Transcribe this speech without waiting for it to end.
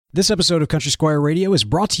This episode of Country Squire Radio is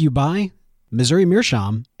brought to you by Missouri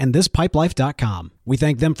Meerschaum and ThisPipeLife.com. We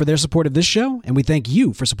thank them for their support of this show, and we thank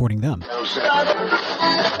you for supporting them. You're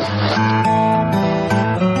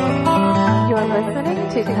listening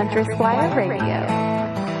to Country Squire Radio.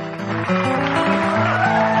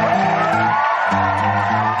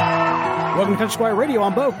 Welcome to Country Squire Radio.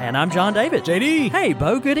 I'm Bo. And I'm John David. JD. Hey,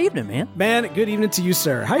 Bo, good evening, man. Man, good evening to you,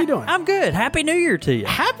 sir. How you doing? I'm good. Happy New Year to you.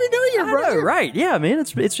 Happy New Year, brother. I know, right. Yeah, man.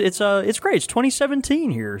 It's great. It's 2017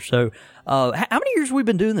 here. So, how many years have we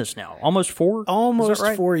been doing this now? Almost 4? Almost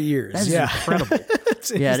right? 4 years. That's incredible.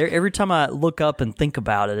 Yeah, every time I look up and think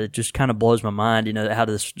about it, it just kind of blows my mind, you know, how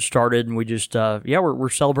this started. And we just, we're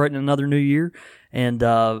celebrating another new year. And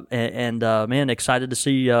man, excited to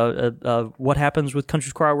see what happens with Country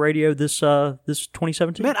Squire Radio this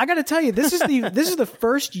 2017. Man, I got to tell you, this is the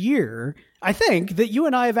first year, I think, that you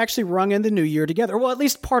and I have actually rung in the new year together. Well, at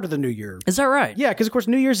least part of the new year. Is that right? Yeah, because of course,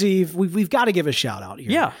 New Year's Eve, we've got to give a shout out here.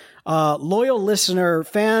 Yeah. Loyal listener,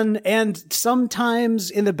 fan, and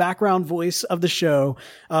sometimes in the background voice of the show,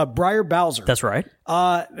 Briar Bowser. That's right.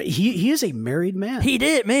 He is a married man. He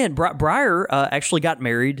did, man. Briar actually got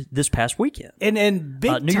married this past weekend. And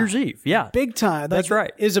big New Year's Eve, yeah. Big time. That's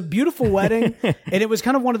right. It was a beautiful wedding, and it was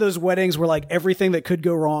kind of one of those weddings where like everything that could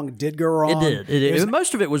go wrong did go wrong. It did.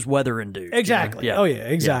 Most of it was weather-induced. Exactly. You know? Oh, yeah,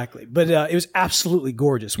 exactly. Yeah. But it was absolutely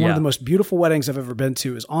gorgeous. One of the most beautiful weddings I've ever been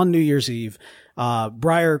to is on New Year's Eve.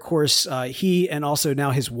 Briar, of course, he and also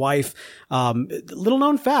now his wife. Little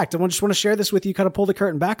known fact, I just want to share this with you, kind of pull the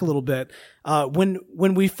curtain back a little bit.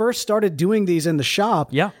 When we first started doing these in the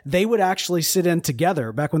shop, they would actually sit in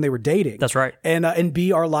together back when they were dating. That's right. And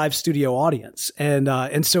be our live studio audience.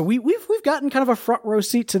 And so we've gotten kind of a front row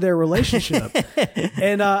seat to their relationship.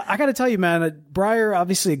 And I got to tell you, man, Briar,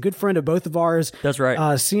 obviously a good friend of both of ours. That's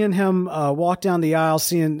right. Seeing him walk down the aisle,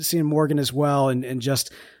 seeing Morgan as well, and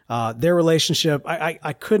just their relationship,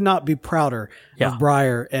 I could not be prouder of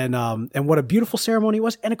Briar, and what a beautiful ceremony it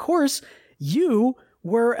was. And of course, you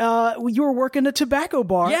were working a tobacco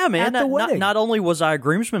bar. Yeah, man. At the wedding. Not only was I a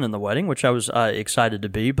groomsman in the wedding, which I was excited to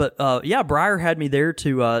be, but Briar had me there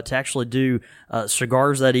to actually do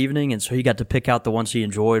cigars that evening, and so he got to pick out the ones he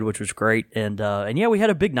enjoyed, which was great. And we had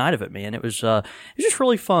a big night of it, man. It was just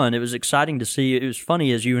really fun. It was exciting to see. It was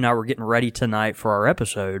funny as you and I were getting ready tonight for our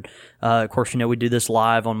episode. Of course, you know, we do this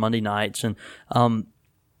live on Monday nights,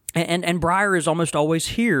 and Briar is almost always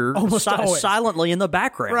here, silently in the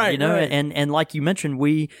background, right, you know. Right. And like you mentioned,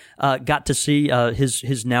 we got to see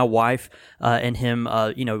his now wife and him,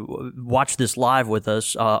 watch this live with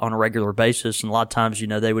us on a regular basis. And a lot of times, you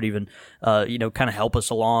know, they would even kind of help us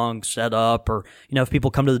along, set up, or if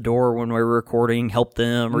people come to the door when we were recording, help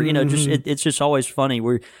them, or just it's just always funny.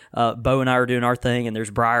 We Bo and I are doing our thing, and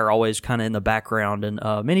there's Briar always kind of in the background. And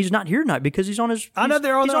man, he's not here tonight because he's on his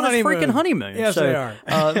freaking honeymoon. Yes, so, they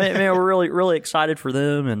are. Man, we're really, really excited for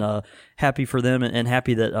them, and happy for them, and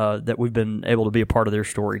happy that we've been able to be a part of their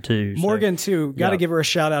story too. Morgan too, got to give her a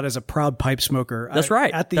shout out as a proud pipe smoker. That's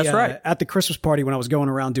right. At the Christmas party when I was going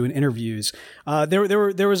around doing interviews,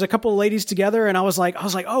 there was a couple of ladies together, and I was like,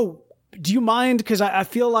 oh, do you mind? Because I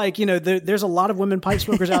feel like, there's a lot of women pipe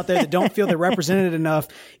smokers out there that don't feel they're represented enough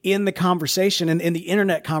in the conversation and in the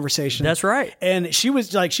internet conversation. That's right. And she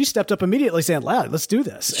was like, she stepped up immediately saying, "Lad, let's do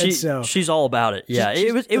this." She's all about it. Yeah,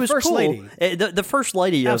 it was first cool. Lady. The first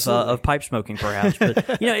lady of pipe smoking, perhaps.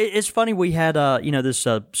 But it's funny. We had this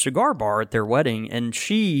cigar bar at their wedding, and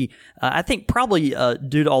she, I think probably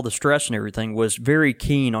due to all the stress and everything, was very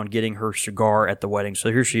keen on getting her cigar at the wedding.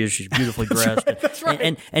 So here she is. She's beautifully dressed. That's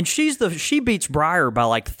right. And she beats Briar by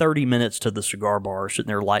like 30 minutes to the cigar bar, sitting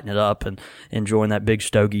there lighting it up and enjoying that big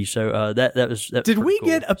stogie. So that was. Did we cool.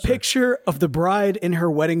 get a picture of the bride in her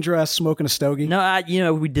wedding dress smoking a stogie?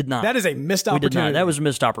 No, we did not. That is a missed opportunity. We did not. That was a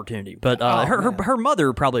missed opportunity. But her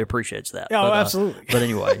mother probably appreciates that. Oh, absolutely. But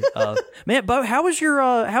anyway, man, Bo, how was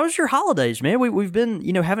your holidays, man? We've been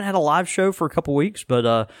haven't had a live show for a couple weeks,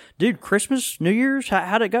 but dude, Christmas, New Year's,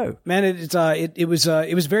 how'd it go? Man, it was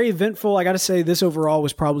very eventful. I got to say, this overall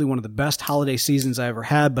was probably one of the best holiday seasons I ever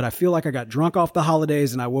had, but I feel like I got drunk off the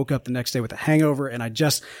holidays and I woke up the next day with a hangover, and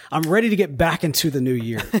I'm ready to get back into the new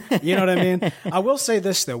year. You know what I mean? I will say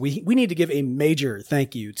this though, we need to give a major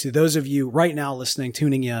thank you to those of you right now listening,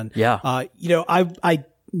 tuning in. Yeah. I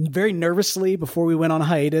very nervously before we went on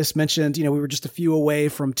hiatus mentioned, we were just a few away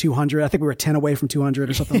from 200. I think we were 10 away from 200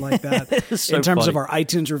 or something like that so in terms funny. of our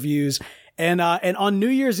iTunes reviews. And on New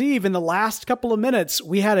Year's Eve, in the last couple of minutes,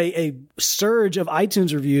 we had a surge of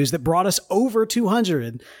iTunes reviews that brought us over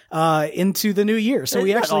 200 into the new year. So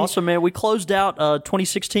we actually awesome, man. We closed out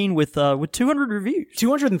 2016 with 200 reviews.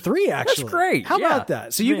 203, actually. That's great. How about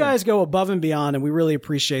that? So you guys go above and beyond, and we really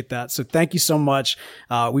appreciate that. So thank you so much.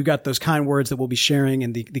 We've got those kind words that we'll be sharing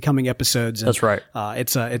in the coming episodes. And, that's right.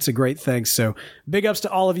 It's a great thing. So big ups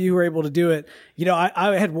to all of you who are able to do it. You know,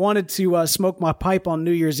 I had wanted to smoke my pipe on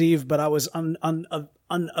New Year's Eve, but I was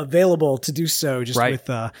unavailable to do so just with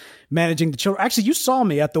managing the children. Actually, you saw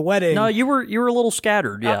me at the wedding. No, you were a little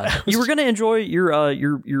scattered. Yeah, you were going to enjoy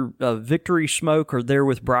your victory smoke or there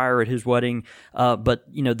with Briar at his wedding, but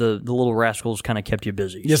you know the little rascals kind of kept you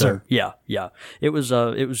busy. Yes, sir. Yeah. It was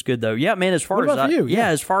good though. Yeah, man. As far as you?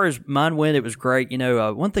 As far as mine went, it was great. You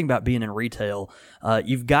know, one thing about being in retail,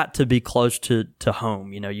 you've got to be close to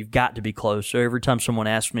home. You know, you've got to be close. So every time someone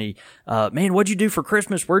asks me, man, what'd you do for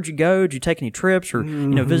Christmas? Where'd you go? Did you take any trips or you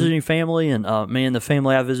know visit any family? And man, the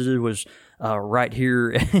family I visited was right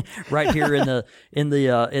here in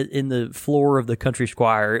the floor of the Country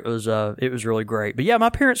Squire. It was really great. But yeah, my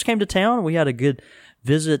parents came to town. We had a good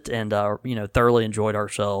visit and you know thoroughly enjoyed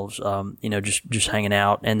ourselves. You know just hanging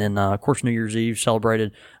out, and then of course New Year's Eve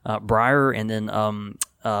celebrated Briar, and then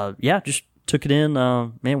just took it in.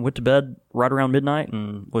 Man, went to bed right around midnight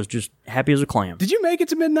and was just happy as a clam. Did you make it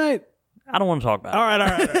to midnight? I don't want to talk about it. All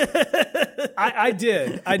right. I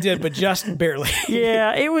did, but just barely.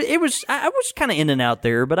 Yeah, it was. I was kind of in and out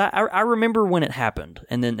there, but I remember when it happened,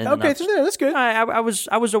 and then okay, so that's good. I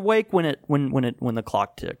was awake when the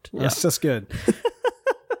clock ticked. Yeah. Yes, that's good.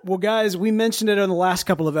 Well, guys, we mentioned it on the last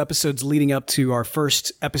couple of episodes leading up to our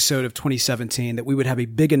first episode of 2017 that we would have a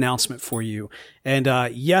big announcement for you. And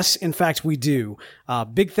yes, in fact, we do.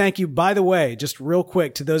 Big thank you, by the way, just real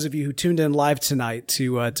quick to those of you who tuned in live tonight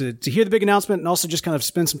to hear the big announcement and also just kind of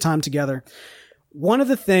spend some time together. One of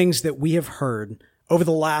the things that we have heard over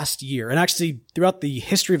the last year, and actually throughout the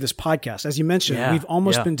history of this podcast, as you mentioned, we've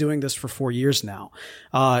almost been doing this for 4 years now,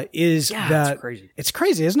 is that it's crazy. It's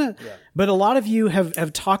crazy, isn't it? Yeah. But a lot of you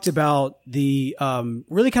have talked about the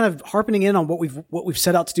really kind of harping in on what we've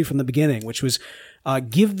set out to do from the beginning, which was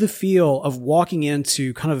give the feel of walking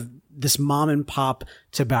into kind of this mom and pop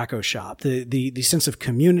tobacco shop, the sense of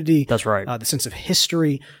community. That's right. The sense of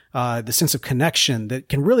history, the sense of connection that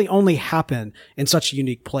can really only happen in such a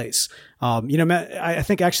unique place. You know, Matt, I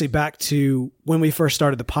think actually back to when we first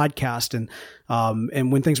started the podcast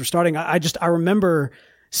and when things were starting, I remember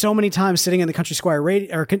so many times sitting in the Country Squire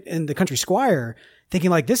in the Country Squire thinking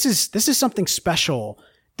like, this is something special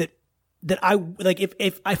that I like.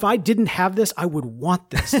 If I didn't have this, I would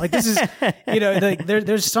want this. Like this is, you know, like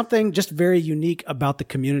there's something just very unique about the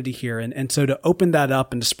community here, and so to open that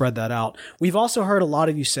up and to spread that out. We've also heard a lot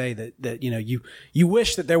of you say that you know you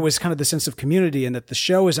wish that there was kind of the sense of community, and that the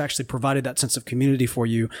show has actually provided that sense of community for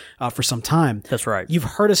you for some time. That's right. You've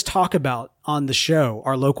heard us talk about on the show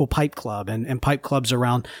our local pipe club and pipe clubs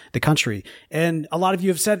around the country, and a lot of you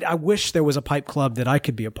have said, I wish there was a pipe club that I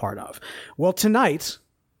could be a part of. Well, tonight.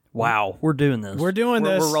 Wow, we're doing this. We're doing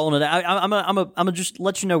this. We're rolling it out. I'm gonna just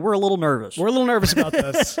let you know we're a little nervous. We're a little nervous about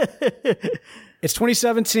this. It's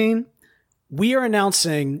 2017. We are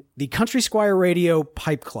announcing the Country Squire Radio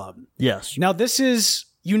Pipe Club. Yes. Now this is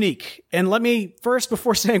unique, and let me first,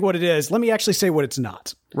 before saying what it is, let me actually say what it's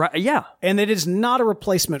not. Right? Yeah. And it is not a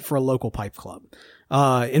replacement for a local pipe club.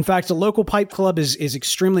 In fact, a local pipe club is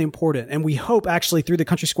extremely important, and we hope actually through the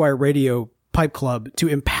Country Squire Radio Pipe Club to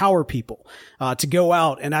empower people to go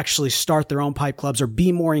out and actually start their own pipe clubs or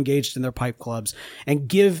be more engaged in their pipe clubs and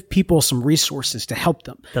give people some resources to help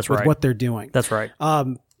them with what they're doing. That's right.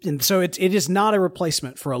 And so it is not a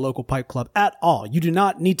replacement for a local pipe club at all. You do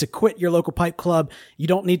not need to quit your local pipe club. You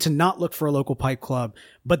don't need to not look for a local pipe club,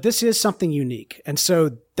 but this is something unique. And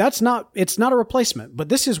so it's not a replacement, but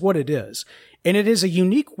this is what it is. And it is a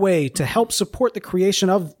unique way to help support the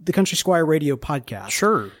creation of the Country Squire Radio podcast.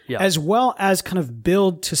 Sure. Yeah. As well as kind of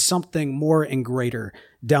build to something more and greater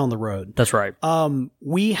down the road. That's right.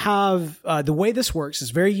 We have, the way this works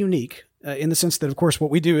is very unique in the sense that, of course,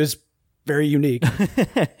 what we do is very unique.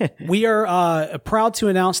 We are proud to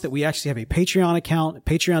announce that we actually have a Patreon account,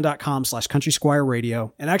 patreon.com/Country Squire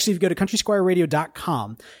Radio. And actually, if you go to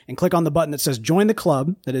countrysquireradio.com and click on the button that says join the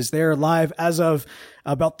club, that is there live as of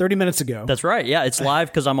about 30 minutes ago. That's right. Yeah, it's live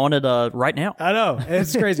because I'm on it right now. I know.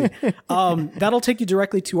 It's crazy. That'll take you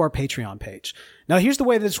directly to our Patreon page. Now, here's the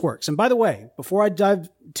way this works. And by the way, before I dive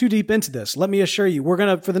too deep into this, let me assure you,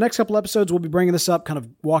 for the next couple episodes, we'll be bringing this up, kind of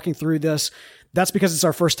walking through this. That's because it's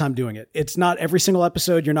our first time doing it. It's not every single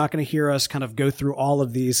episode. You're not going to hear us kind of go through all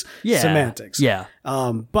of these semantics. Yeah.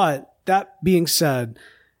 But that being said,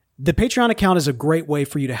 The Patreon account is a great way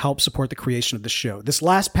for you to help support the creation of the show. This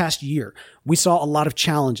past year, we saw a lot of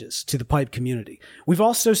challenges to the pipe community. We've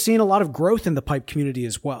also seen a lot of growth in the pipe community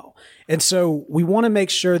as well. And so we want to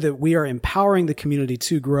make sure that we are empowering the community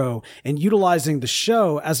to grow and utilizing the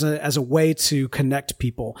show as a way to connect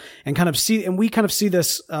people and we kind of see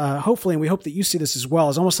this, hopefully, and we hope that you see this as well,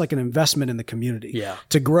 as almost like an investment in the community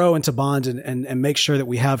to grow and to bond and make sure that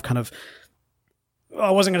we have kind of,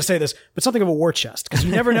 I wasn't going to say this, but something of a war chest, because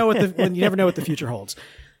you never know what the future holds.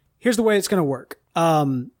 Here's the way it's going to work.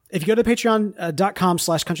 If you go to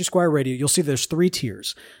patreon.com/CountrySquireRadio, you'll see there's 3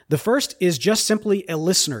 tiers. The first is just simply a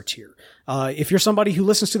listener tier. If you're somebody who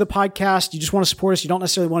listens to the podcast, you just want to support us, you don't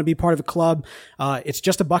necessarily want to be part of a club, it's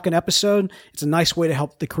just $1 an episode. It's a nice way to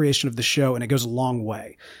help the creation of the show, and it goes a long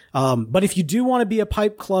way. But if you do want to be a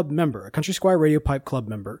Pipe Club member, a Country Squire Radio Pipe Club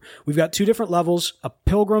member, we've got 2 different levels, a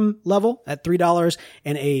Pilgrim level at $3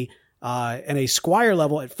 and a Squire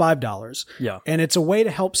level at $5. Yeah. And it's a way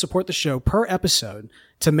to help support the show per episode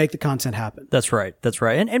to make the content happen. That's right.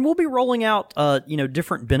 And we'll be rolling out,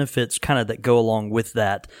 different benefits kind of that go along with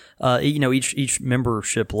that, each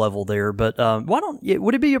membership level there. But,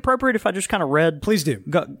 would it be appropriate if I just kind of Please do.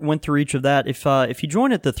 Went through each of that? If you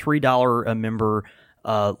join at the $3 a member,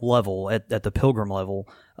 level at the Pilgrim level,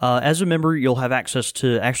 as a member, you'll have access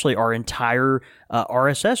to actually our entire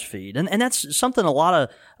RSS feed, and that's something a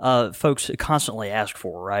lot of folks constantly ask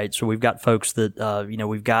for, right? So we've got folks that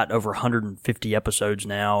we've got over 150 episodes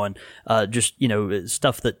now, and just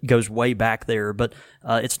stuff that goes way back there, but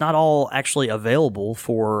it's not all actually available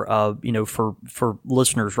for for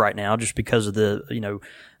listeners right now, just because of the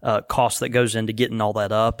cost that goes into getting all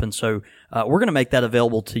that up. And so we're going to make that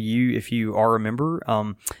available to you if you are a member.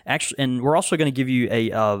 And we're also going to give you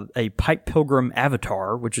a Pipe Pilgrim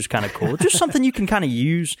avatar, which is kind of cool. Just something you can kind of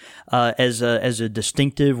use as a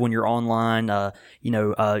distinctive when you're online,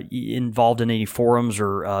 involved in any forums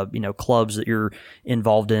or clubs that you're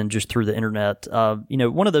involved in just through the internet.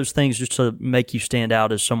 One of those things just to make you stand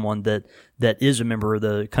out as someone that is a member of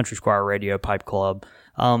the Country Squire Radio Pipe Club.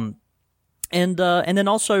 And then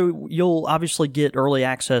also you'll obviously get early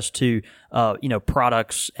access to,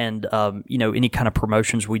 products and, any kind of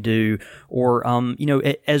promotions we do, or,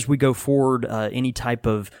 as we go forward, any type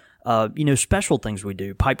of, special things we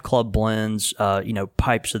do, Pipe Club blends,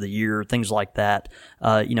 pipes of the year, things like that.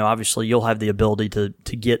 Obviously you'll have the ability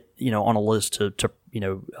to get, on a list to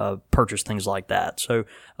purchase things like that. So,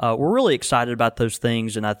 we're really excited about those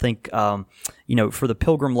things. And I think, for the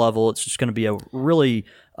Pilgrim level, it's just going to be a really,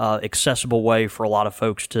 accessible way for a lot of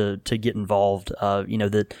folks to get involved,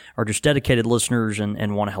 that are just dedicated listeners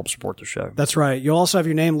and want to help support the show. That's right. You'll also have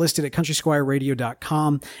your name listed at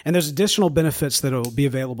countrysquireradio.com, and there's additional benefits that will be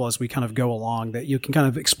available as we kind of go along that you can kind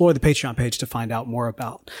of explore the Patreon page to find out more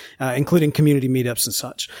about, including community meetups and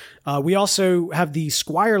such. We also have the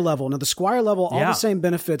Squire level. Now, the Squire level, all the same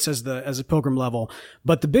benefits as a Pilgrim level,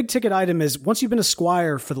 but the big ticket item is once you've been a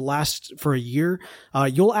Squire for a year,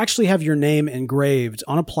 you'll actually have your name engraved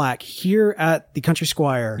on a plaque here at the Country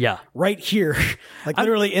Squire. Yeah. Right here,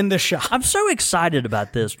 literally in the shop. I'm so excited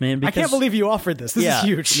about this, man. I can't believe you offered this. This is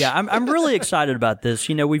huge. Yeah, I'm really excited about this.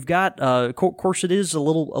 We've got, of course, it is a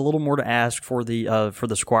little more to ask for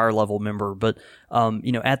the Squire level member, but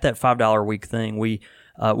at that $5 a week thing, we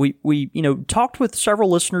talked with several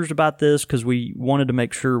listeners about this because we wanted to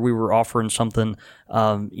make sure we were offering something,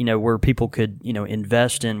 where people could,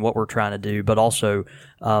 invest in what we're trying to do, but also,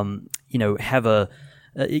 have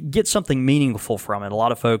get something meaningful from it. A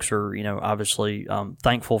lot of folks are, obviously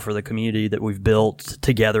thankful for the community that we've built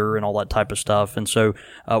together and all that type of stuff. And so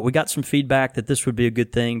we got some feedback that this would be a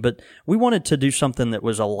good thing, but we wanted to do something that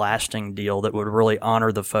was a lasting deal that would really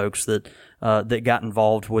honor the folks that got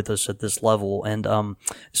involved with us at this level. And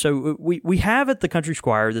so we have at the Country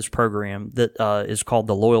Squire this program that is called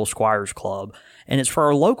the Loyal Squires Club, and it's for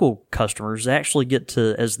our local customers. They actually get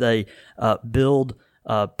to, as they build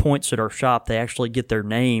points at our shop, they actually get their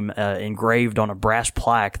name engraved on a brass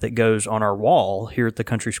plaque that goes on our wall here at the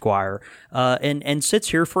Country Squire, and sits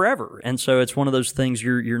here forever. And so it's one of those things,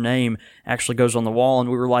 your name actually goes on the wall, and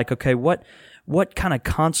we were like, okay, what kind of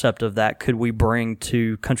concept of that could we bring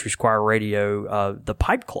to Country Squire Radio, the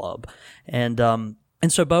Pipe Club? And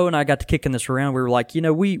so Bo and I got to kicking this around. We were like,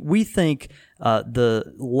 we think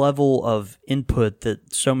the level of input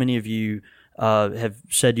that so many of you have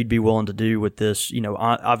said you'd be willing to do with this,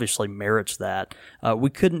 obviously merits that.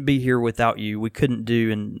 We couldn't be here without you. We couldn't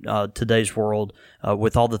do in today's world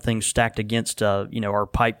with all the things stacked against, our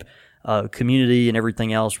pipe community and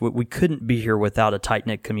everything else. We couldn't be here without a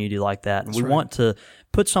tight-knit community like that. And we want to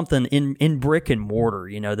put something in brick and mortar,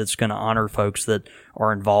 that's going to honor folks that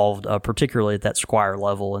are involved, particularly at that Squire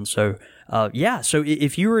level. And so, so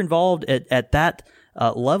if you were involved at that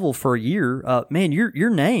level for a year, man, your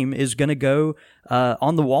name is going to go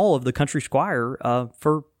on the wall of the Country Squire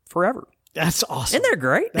for forever. That's awesome. Isn't that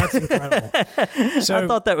great? That's incredible. So I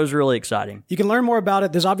thought that was really exciting. You can learn more about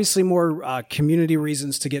it. There's obviously more community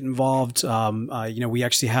reasons to get involved. We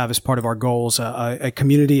actually have, as part of our goals, a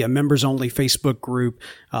community, a members-only Facebook group,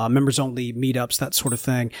 members-only meetups, that sort of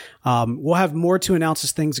thing. We'll have more to announce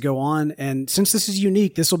as things go on. And since this is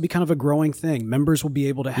unique, this will be kind of a growing thing. Members will be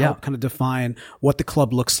able to help kind of define what the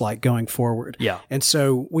club looks like going forward. Yeah. And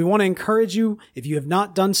so we want to encourage you, if you have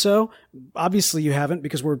not done so, obviously you haven't,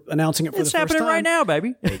 because we're announcing it for the first time. It's happening right now,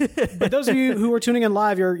 baby. But those of you who are tuning in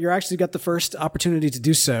live, you're actually got the first opportunity to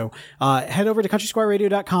do so. Head over to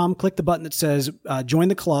countrysquireradio.com, click the button that says join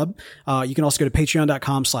the club. You can also go to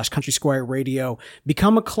patreon.com/countrysquireradio,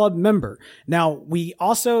 become a club member. Now, we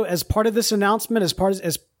also, as part of this announcement,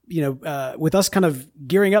 with us kind of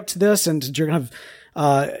gearing up to this, and you're kind of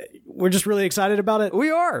we're just really excited about it.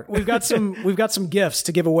 We are. We've got some gifts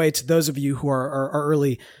to give away to those of you who are our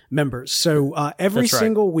early members. So every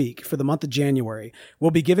single week for the month of January,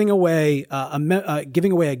 we'll be giving away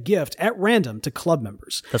a gift at random to club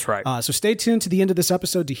members. That's right. So stay tuned to the end of this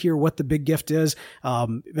episode to hear what the big gift is.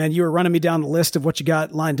 Man, you were running me down the list of what you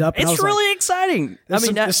got lined up. And it's really exciting.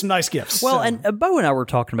 There's some nice gifts. Well, and Bo and I were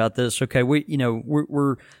talking about this. Okay,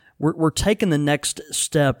 we're taking the next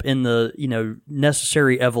step in the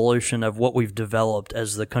necessary evolution of what we've developed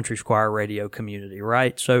as the Country Squire Radio community,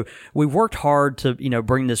 right? So we've worked hard to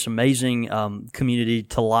bring this amazing community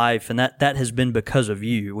to life, and that has been because of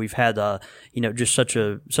you. We've had just such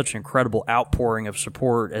an incredible outpouring of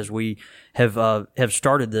support as we have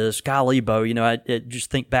started this. Golly, Bo, I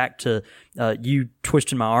just think back to you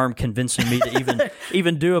twisting my arm, convincing me to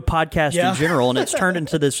even do a podcast in general, and it's turned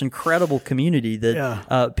into this incredible community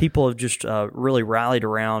that people have just really rallied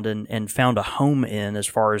around and found a home in as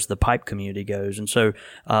far as the pipe community goes. And so,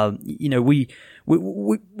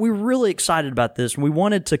 we're really excited about this, and we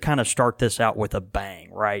wanted to kind of start this out with a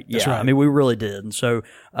bang, right? That's right. I mean, we really did. And so,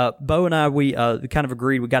 Bo and I, we kind of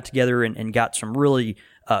agreed. We got together and got some really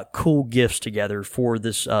cool gifts together for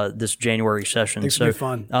this January session. It's going to be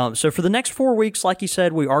fun. So for the next 4 weeks, like you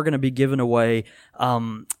said, we are going to be giving away a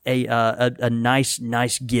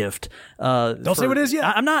nice gift. Don't say what it is yet.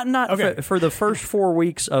 I'm not okay. for the first 4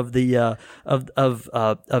 weeks of the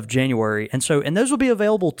of January, and those will be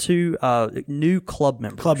available to new club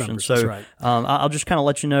members. And so, that's right. I'll just kind of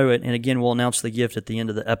let you know, and again, we'll announce the gift at the end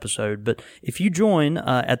of the episode. But if you join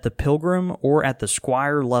at the Pilgrim or at the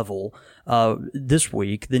Squire level this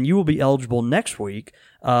week, then you will be eligible next week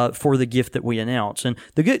for the gift that we announce. And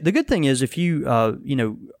the good thing is, if you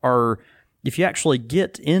if you actually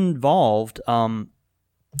get involved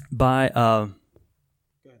by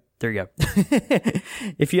there you go.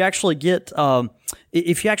 If you actually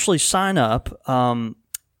sign up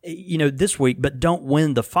this week, but don't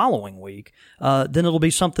win the following week, then it'll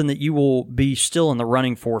be something that you will be still in the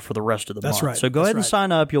running for the rest of the month. Right. So go ahead and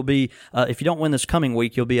sign up. You'll be, if you don't win this coming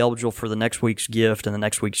week, you'll be eligible for the next week's gift and the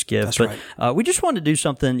next week's gift. That's but we just wanted to do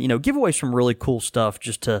something, give away some really cool stuff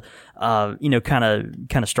just to, kind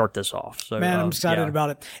of start this off. So, man, I'm excited about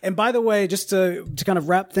it. And by the way, just to kind of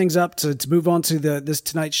wrap things up, to move on to this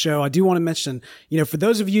tonight's show, I do want to mention, for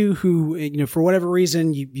those of you who, for whatever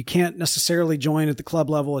reason, you can't necessarily join at the club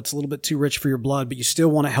level. It's a little bit too rich for your blood, but you still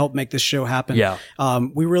want to help make this show happen. Yeah.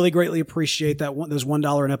 We really greatly appreciate those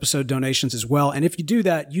 $1 an episode donations as well. And if you do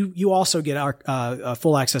that, you also get our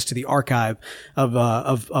full access to the archive of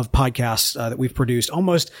podcasts that we've produced.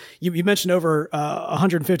 Almost, you mentioned over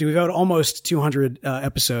 150. We've had almost 200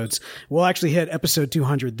 episodes. We'll actually hit episode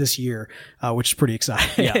 200 this year, which is pretty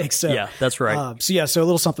exciting. Yeah, that's right. So a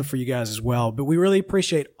little something for you guys as well. But we really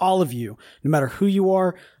appreciate all of you, no matter who you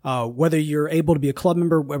are, whether you're able to be a club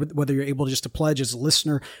member, whether you're able just to pledge as a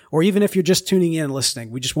listener, or even if you're just tuning in and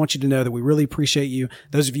listening. We just want you to know that we really appreciate you.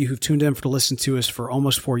 Those of you who've tuned in to listen to us for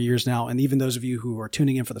almost 4 years now, and even those of you who are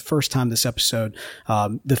tuning in for the first time this episode,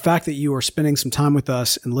 the fact that you are spending some time with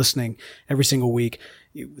us and listening every single week,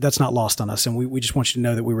 that's not lost on us, and we just want you to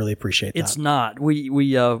know that we really appreciate that. It's not. We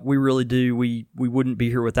really do. We wouldn't be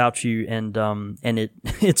here without you, and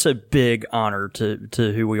it's a big honor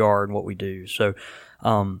to who we are and what we do. So,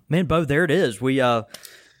 man, Bo, there it is.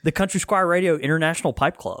 the Country Squire Radio International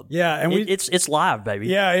Pipe Club. Yeah, and it's live, baby.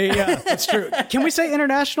 Yeah, that's true. Can we say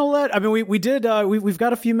international? I mean, we did. We've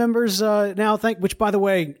got a few members now. Which, by the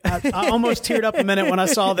way, I almost teared up a minute when I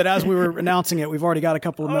saw that as we were announcing it. We've already got a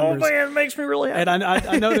couple of members. Oh man, it makes me really happy. And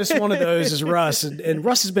I noticed one of those is Russ, and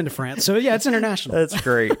Russ has been to France, so yeah, it's international. That's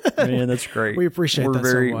great, man. That's great. We appreciate that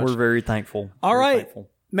so much. We're very thankful. All right.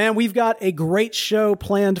 Man, we've got a great show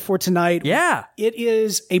planned for tonight. Yeah. It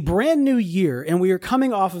is a brand new year, and we are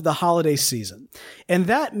coming off of the holiday season. And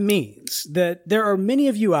that means that there are many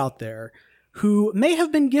of you out there who may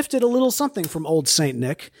have been gifted a little something from old St.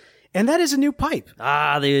 Nick, and that is a new pipe.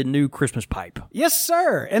 The new Christmas pipe. Yes,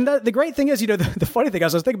 sir. And the great thing is, the funny thing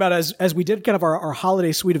is, I was thinking about as we did kind of our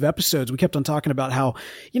holiday suite of episodes, we kept on talking about how,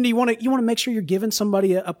 you want to make sure you're giving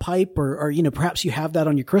somebody a pipe or perhaps you have that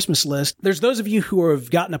on your Christmas list. There's those of you who have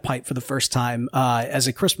gotten a pipe for the first time as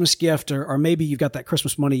a Christmas gift, or maybe you've got that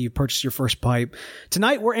Christmas money, you purchased your first pipe.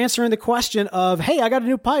 Tonight, we're answering the question of, hey, I got a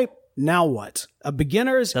new pipe. Now what? A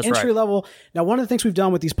beginner's entry level. Now, one of the things we've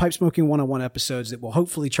done with these Pipe Smoking 101 episodes that we'll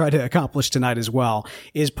hopefully try to accomplish tonight as well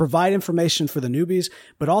is provide information for the newbies,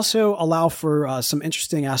 but also allow for some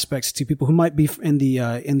interesting aspects to people who might be in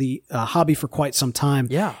the hobby for quite some time.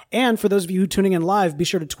 Yeah. And for those of you who tuning in live, be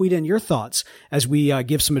sure to tweet in your thoughts as we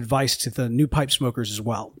give some advice to the new pipe smokers as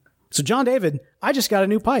well. So, John David, I just got a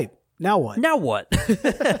new pipe. Now what?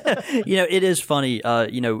 It is funny,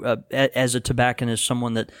 as a tobacconist,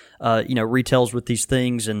 someone that, retails with these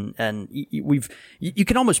things and you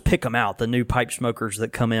can almost pick them out, the new pipe smokers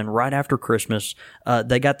that come in right after Christmas.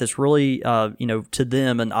 They got this really, to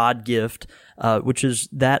them an odd gift, which is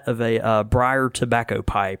that of a Briar tobacco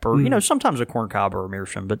pipe or, sometimes a corncob or a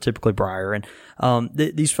meerschaum, but typically Briar. And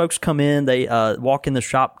these folks come in, they walk in the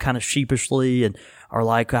shop kind of sheepishly and are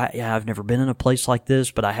like, I've never been in a place like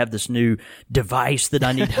this, but I have this new device that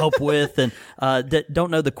I need help with, and that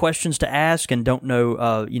don't know the questions to ask, and don't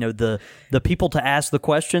know, the people to ask the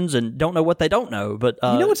questions, and don't know what they don't know. But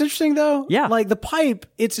you know what's interesting though? Yeah, like the pipe,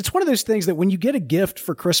 it's one of those things that when you get a gift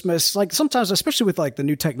for Christmas, like sometimes, especially with like the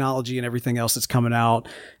new technology and everything else that's coming out,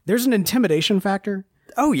 there's an intimidation factor.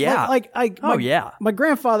 Oh yeah, my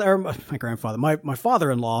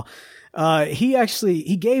father-in-law.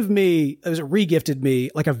 He gave me, re-gifted me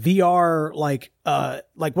like a VR, like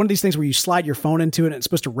one of these things where you slide your phone into it and it's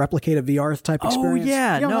supposed to replicate a VR type experience. Oh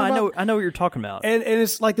yeah. I know what you're talking about. And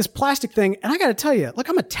it's like this plastic thing. And I got to tell you, like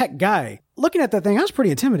I'm a tech guy. Looking at that thing, I was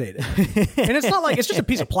pretty intimidated. And it's not like it's just a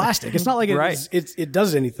piece of plastic. It's not like it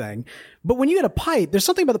does anything. But when you get a pipe, there's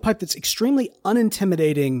something about the pipe that's extremely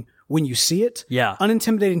unintimidating when you see it. Yeah.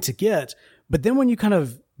 Unintimidating to get. But then when you kind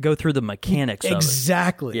of go through the mechanics of it.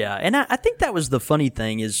 Exactly. Yeah. And I think that was the funny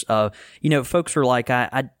thing is, folks are like,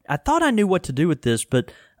 I thought I knew what to do with this,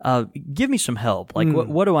 but give me some help. Like,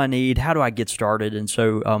 what do I need? How do I get started? And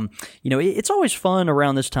so, it's always fun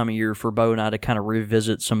around this time of year for Bo and I to kind of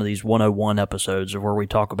revisit some of these 101 episodes of where we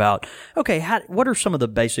talk about, okay, what are some of the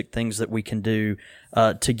basic things that we can do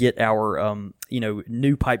to get our,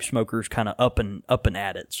 new pipe smokers kind of up and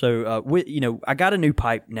at it. So, I got a new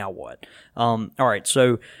pipe. Now what? All right.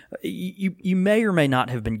 So you may or may not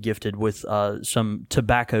have been gifted with some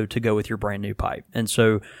tobacco to go with your brand new pipe. And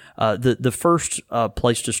so the first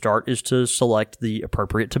place to start is to select the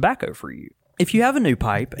appropriate tobacco for you. If you have a new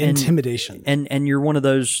pipe, intimidation, and you're one of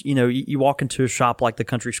those, you walk into a shop like the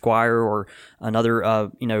Country Squire or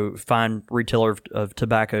another, fine retailer of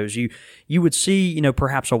tobaccos, you would see,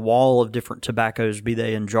 perhaps a wall of different tobaccos, be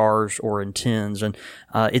they in jars or in tins, and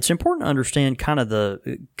it's important to understand kind of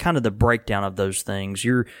the breakdown of those things.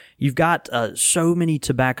 You've got so many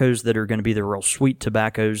tobaccos that are going to be the real sweet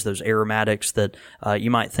tobaccos, those aromatics that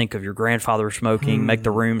you might think of your grandfather smoking, make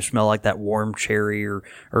the room smell like that warm cherry or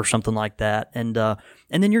something like that. And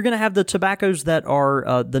then you're going to have the tobaccos that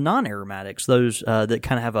are the non-aromatics, those that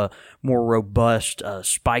kind of have a more robust,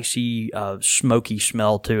 spicy, smoky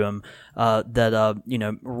smell to them that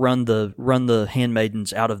run the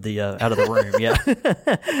handmaidens out of the room. Yeah,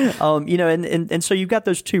 and so you've got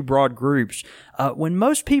those two broad groups. When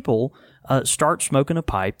most people start smoking a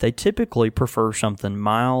pipe, they typically prefer something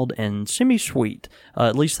mild and semi-sweet.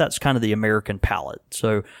 At least that's kind of the American palate.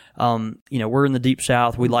 So, we're in the Deep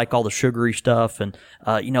South. We like all the sugary stuff. And,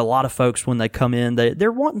 a lot of folks, when they come in,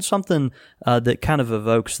 they're wanting something that kind of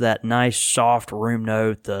evokes that nice, soft room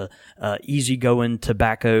note, the easygoing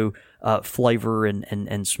tobacco flavor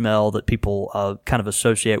and smell that people kind of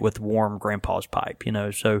associate with warm grandpa's pipe,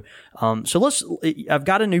 So I've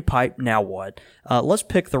got a new pipe. Now what? Let's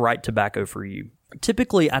pick the right tobacco for you.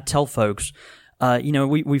 Typically, I tell folks,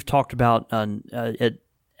 we've talked about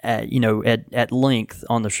at length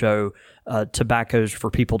on the show tobaccos for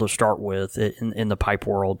people to start with in the pipe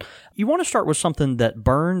world. You want to start with something that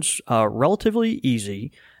burns relatively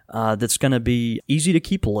easy, that's going to be easy to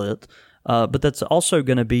keep lit, but that's also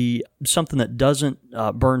going to be something that doesn't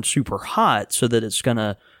burn super hot, so that it's going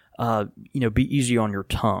to be easy on your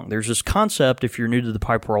tongue. There's this concept, if you're new to the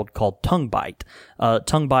pipe world, called tongue bite.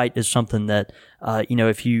 Tongue bite is something that,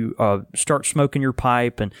 if you start smoking your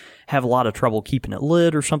pipe and have a lot of trouble keeping it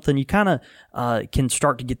lit or something, you kind of can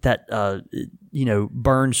start to get that,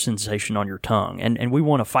 burn sensation on your tongue. And we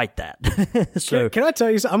want to fight that. So, can I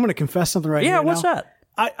tell you something? I'm going to confess something right here. Yeah, what's that?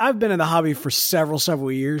 I've been in the hobby for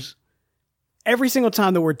several years. Every single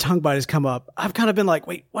time the word tongue bite has come up, I've kind of been like,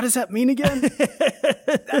 wait, what does that mean again?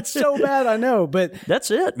 That's so bad, I know, but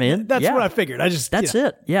that's it, man. That's what I figured. That's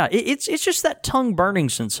it. Yeah, it's just that tongue burning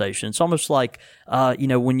sensation. It's almost like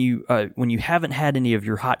when you haven't had any of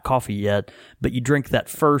your hot coffee yet, but you drink that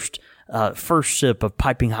first sip of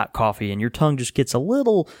piping hot coffee, and your tongue just gets a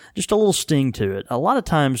little sting to it. A lot of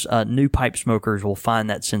times, new pipe smokers will find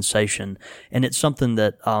that sensation, and it's something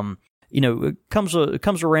that it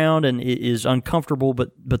comes around and it is uncomfortable,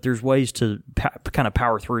 but there's ways to kind of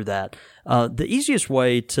power through that. The easiest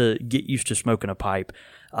way to get used to smoking a pipe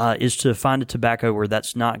is to find a tobacco where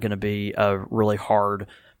that's not going to be a really hard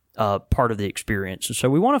part of the experience. So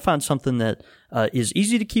we want to find something that is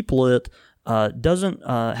easy to keep lit, doesn't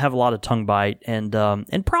have a lot of tongue bite, and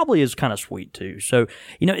probably is kind of sweet too. So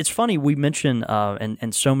it's funny, we mention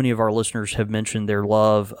and so many of our listeners have mentioned their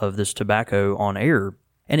love of this tobacco on air.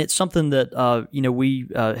 And it's something that, we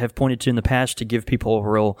have pointed to in the past to give people a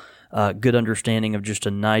real good understanding of just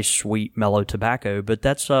a nice, sweet, mellow tobacco. But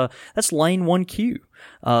that's Lane 1Q.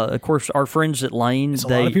 Of course, our friends at Lane, a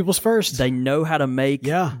lot of people's first. They know how to make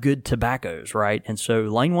good tobaccos, right? And so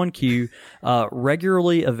Lane 1Q,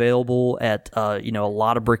 regularly available at, a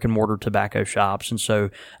lot of brick and mortar tobacco shops. And so,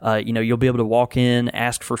 you'll be able to walk in,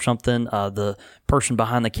 ask for something. The person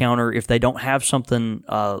behind the counter, if they don't have something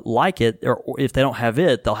like it, or if they don't have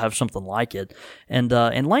it, they'll have something like it. And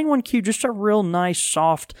Lane 1Q, just a real nice,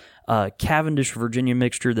 soft Cavendish Virginia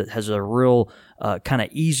mixture that has a real kind of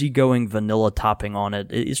easygoing vanilla topping on it.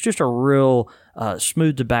 It's just a real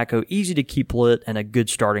smooth tobacco, easy to keep lit, and a good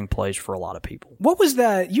starting place for a lot of people. What was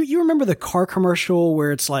that? You remember the car commercial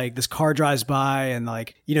where it's like this car drives by and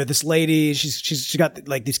this lady, she's got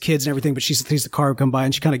like these kids and everything, but she sees the car come by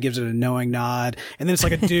and she kind of gives it a knowing nod. And then it's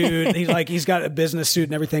like a dude, he's got a business suit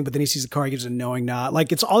and everything, but then he sees the car, he gives it a knowing nod.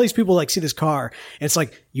 Like it's all these people see this car and it's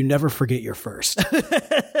like, you never forget your first.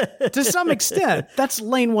 To some extent, that's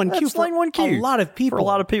Lane 1Q. That's Lane 1Q. A lot of people. For a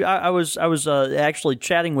lot of people. I was actually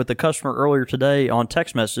chatting with a customer earlier today on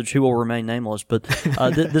text message who will remain nameless, but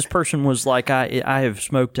this person was like, I have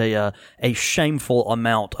smoked a shameful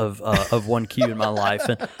amount of 1Q in my life,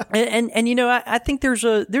 and I think there's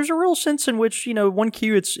a real sense in which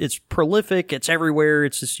 1Q it's prolific, it's everywhere,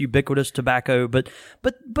 it's this ubiquitous tobacco, but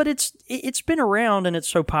it's been around and it's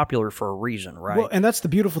so popular for a reason, right? Well, and that's the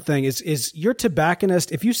beautiful thing is your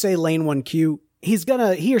tobacconist, if you say Lane 1Q,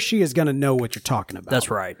 he or she is gonna know what you're talking about. That's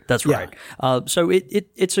right. So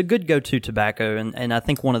it's a good go-to tobacco, and I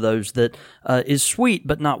think one of those that is sweet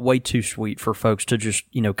but not way too sweet for folks to just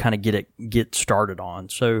kind of get started on.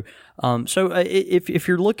 So if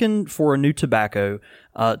you're looking for a new tobacco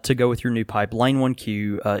to go with your new pipe, Lane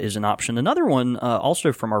 1Q is an option. Another one,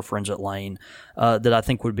 also from our friends at Lane, that I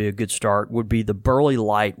think would be a good start would be the Burley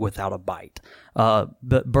Light without a bite.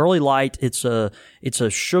 But Burley Light, it's a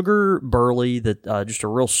sugar burley that just a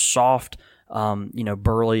real soft,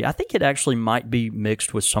 burley. I think it actually might be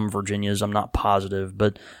mixed with some Virginias. I'm not positive,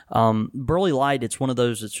 but Burley Light, it's one of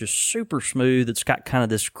those that's just super smooth. It's got kind of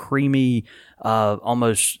this creamy,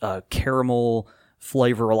 almost caramel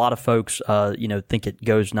flavor. A lot of folks, think it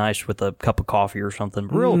goes nice with a cup of coffee or something.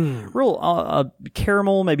 Real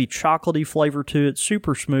caramel, maybe chocolatey flavor to it.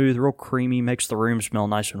 Super smooth, real creamy, makes the room smell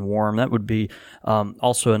nice and warm. That would be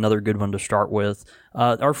also another good one to start with.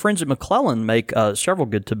 Our friends at McClellan make several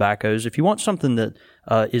good tobaccos. If you want something that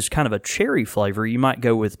is kind of a cherry flavor, you might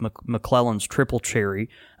go with McClellan's Triple Cherry.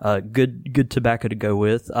 Good tobacco to go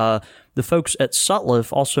with. The folks at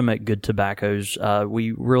Sutliff also make good tobaccos.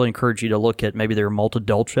 We really encourage you to look at maybe their Malta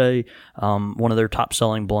Dolce, one of their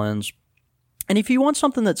top-selling blends. And if you want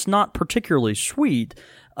something that's not particularly sweet,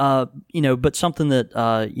 but something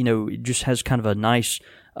that, just has kind of a nice,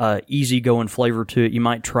 easygoing flavor to it, you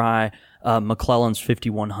might try McClellan's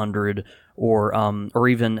 5100, or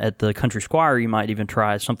even at the Country Squire, you might even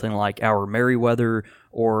try something like our Merriweather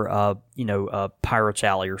or Pirates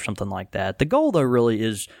Alley or something like that. The goal, though, really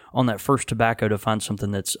is on that first tobacco to find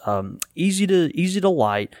something that's easy to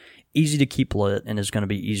light, easy to keep lit, and is going to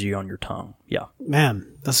be easy on your tongue. Yeah.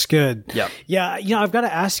 Man, that's good. Yeah. Yeah. I've got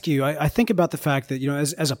to ask you, I think about the fact that,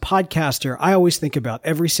 as a podcaster, I always think about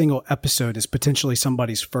every single episode as potentially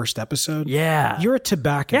somebody's first episode. Yeah. You're a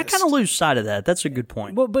tobacconist. Yeah, I kind of lose sight of that. That's a good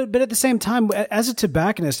point. Well, but at the same time, as a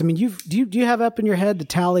tobacconist, I mean, do you have up in your head the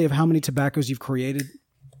tally of how many tobaccos you've created?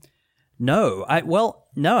 No, I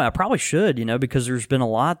probably should, because there's been a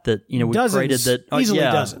lot that, we've dozens, created that easily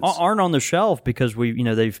dozens. aren't on the shelf because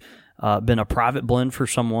they've been a private blend for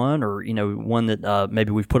someone, or, one that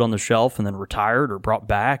maybe we've put on the shelf and then retired or brought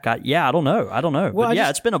back. I don't know. Well, but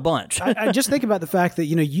it's been a bunch. I just think about the fact that,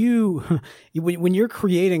 when you're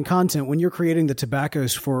creating content, when you're creating the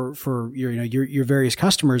tobaccos for your various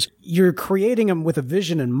customers, you're creating them with a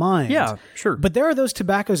vision in mind. Yeah, sure. But there are those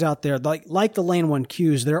tobaccos out there, like the Lane 1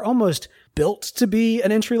 Qs, they're almost built to be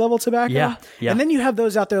an entry-level tobacco. Yeah. And then you have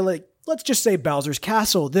those out there like, let's just say Bowser's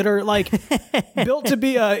Castle, that are like built to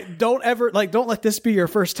be don't let this be your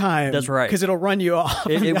first time. That's right. Because it'll run you off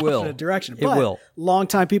it will. in a direction. It will.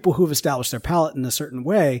 Long-time people who've established their palate in a certain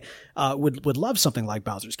way would love something like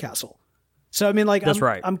Bowser's Castle. So, I mean, That's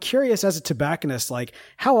right. I'm curious as a tobacconist,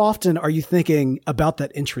 how often are you thinking about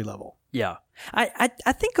that entry level? Yeah. I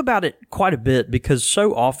think about it quite a bit because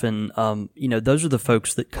so often, those are the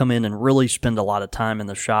folks that come in and really spend a lot of time in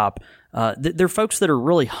the shop. They're folks that are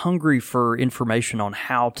really hungry for information on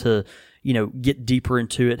how to, get deeper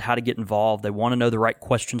into it, how to get involved. They want to know the right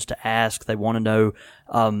questions to ask. They want to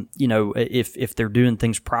know, if they're doing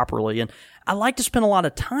things properly. And I like to spend a lot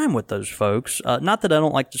of time with those folks. Not that I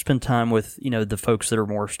don't like to spend time with, the folks that are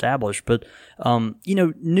more established, but,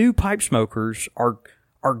 new pipe smokers are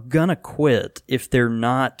gonna quit if they're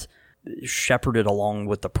not shepherded along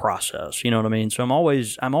with the process. You know what I mean? So I'm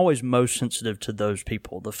always most sensitive to those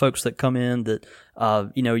people, the folks that come in that,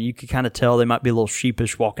 you can kind of tell they might be a little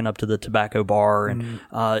sheepish walking up to the tobacco bar and,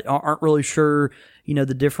 aren't really sure, the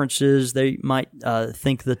differences. They might,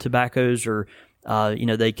 think the tobaccos are,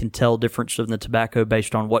 they can tell difference in the tobacco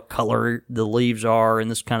based on what color the leaves are and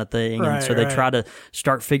this kind of thing. Right, and so they try to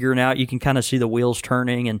start figuring out, you can kind of see the wheels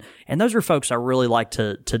turning. And those are folks I really like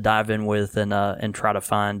to dive in with and try to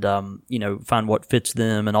find what fits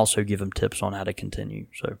them and also give them tips on how to continue.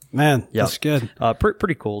 So, man, that's good.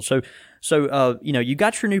 Pretty cool. So, you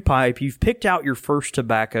got your new pipe, you've picked out your first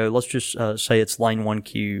tobacco. Let's just say it's Lane 1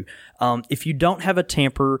 Q. If you don't have a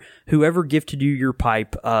tamper, whoever gifted you your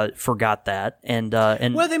pipe forgot that, and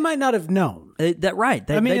well, they might not have known. That right.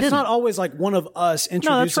 They it's didn't. not always like one of us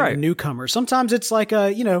introducing a newcomer. Sometimes it's like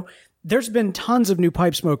there's been tons of new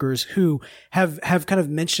pipe smokers who have kind of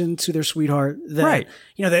mentioned to their sweetheart that,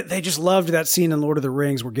 they just loved that scene in Lord of the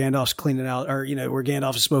Rings where Gandalf's cleaning out, or, where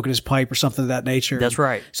Gandalf is smoking his pipe or something of that nature. That's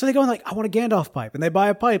right. So they go like, I want a Gandalf pipe, and they buy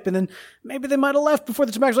a pipe, and then maybe they might have left before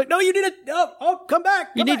the tobacco's like, no, you need it. Oh, come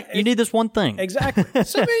back. You need this one thing. Exactly.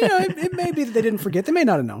 So, it may be that they didn't forget. They may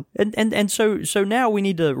not have known. And so now we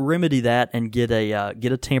need to remedy that and get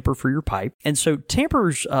a tamper for your pipe. And so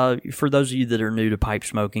tampers, for those of you that are new to pipe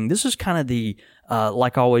smoking, this is kind of the,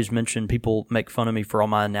 like I always mention, people make fun of me for all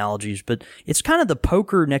my analogies, but it's kind of the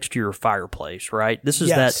poker next to your fireplace, right? This is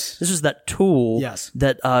that tool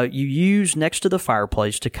that you use next to the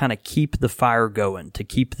fireplace to kind of keep the fire going, to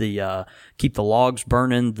keep the logs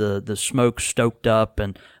burning, the smoke stoked up,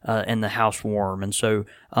 and the house warm. And so,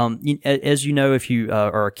 as you know, if you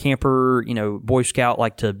are a camper, Boy Scout,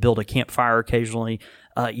 like to build a campfire occasionally.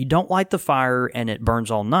 You don't light the fire and it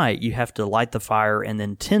burns all night. You have to light the fire and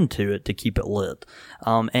then tend to it to keep it lit.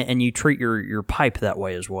 And you treat your pipe that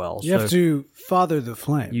way as well. You have to father the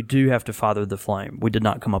flame. You do have to father the flame. We did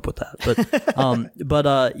not come up with that,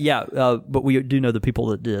 but we do know the people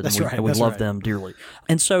that did, and we love them dearly.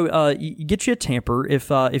 And so you get you a tamper.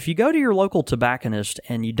 If you go to your local tobacconist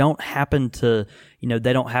and you don't happen to,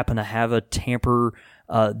 they don't happen to have a tamper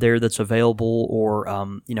there that's available, or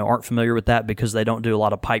aren't familiar with that because they don't do a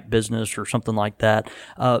lot of pipe business or something like that,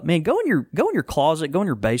 man, go in your closet, go in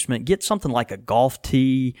your basement, get something like a golf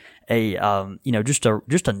tee,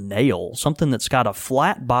 just a nail, something that's got a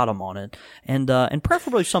flat bottom on it, and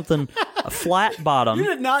preferably something a flat bottom. You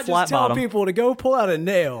did not just tell people to go pull out a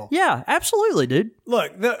nail. Yeah, absolutely, dude.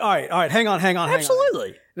 Look, all right, hang on.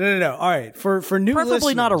 Absolutely. No. All right, for new preferably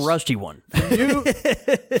listeners, not a rusty one.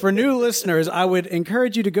 For new listeners, I would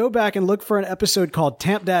encourage you to go back and look for an episode called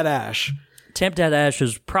Tamp Dat Ash. Tamp Dat Ash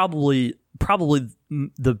is probably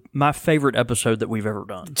my favorite episode that we've ever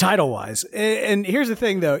done, title wise. And here's the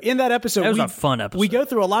thing, though, in that episode, it was a fun episode. We go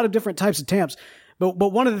through a lot of different types of tamps, but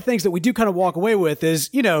one of the things that we do kind of walk away with is,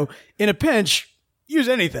 in a pinch, use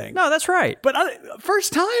anything. No, that's right. But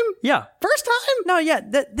first time? Yeah. First time? No, yeah.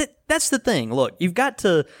 That's the thing. Look, you've got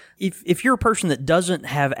to if you're a person that doesn't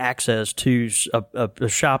have access to a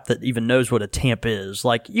shop that even knows what a tamp is,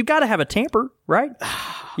 like, you got to have a tamper, right?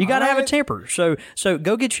 You got to have a tamper. So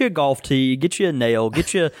go get you a golf tee, get you a nail,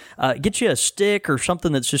 get you a stick or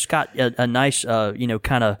something that's just got a nice,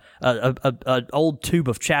 kind of a old tube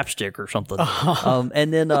of chapstick or something.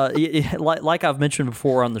 And then, like I've mentioned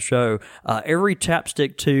before on the show, every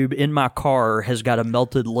chapstick tube in my car has got a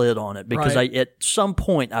melted lid on it because at some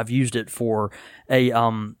point I've used it for a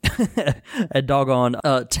doggone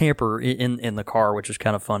tamper in the car, which is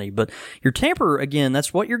kind of funny. But your tamper, again,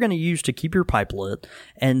 that's what you're going to use to keep your pipe lit.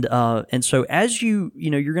 And so as you're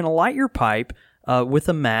going to light your pipe with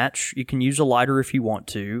a match. You can use a lighter if you want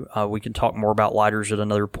to. We can talk more about lighters at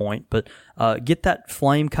another point, but get that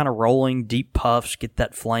flame kind of rolling, deep puffs, get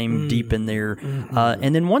that flame deep in there.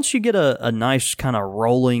 And then once you get a nice kind of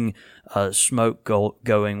rolling smoke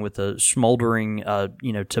going with a smoldering,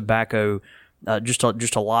 tobacco, just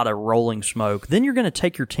a lot of rolling smoke. Then you're going to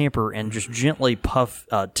take your tamper and just gently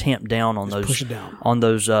tamp down on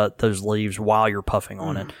those leaves while you're puffing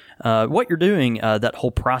on it. What you're doing, that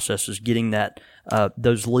whole process is getting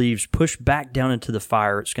those leaves pushed back down into the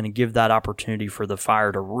fire. It's going to give that opportunity for the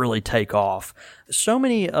fire to really take off. So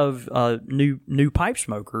many of new pipe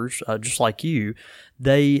smokers, just like you,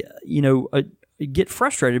 they get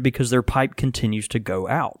frustrated because their pipe continues to go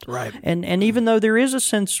out. Right. And even though there is a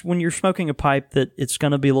sense when you're smoking a pipe that it's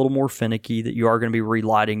going to be a little more finicky, that you are going to be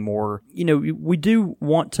relighting more, we do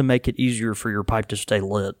want to make it easier for your pipe to stay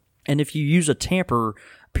lit. And if you use a tamper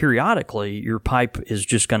periodically, your pipe is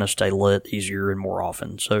just going to stay lit easier and more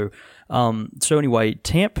often. So anyway,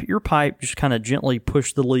 tamp your pipe, just kind of gently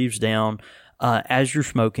push the leaves down as you're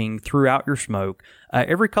smoking throughout your smoke.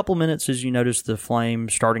 Every couple minutes, as you notice the flame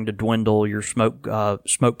starting to dwindle, your smoke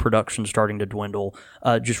production starting to dwindle,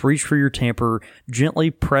 just reach for your tamper,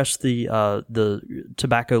 gently press the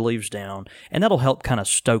tobacco leaves down, and that'll help kind of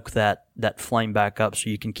stoke that flame back up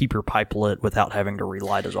so you can keep your pipe lit without having to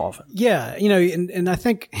relight as often. Yeah, and I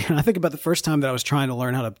think about the first time that I was trying to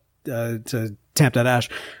learn how to tamp that ash,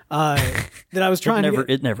 that I was trying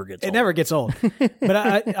it never gets old. But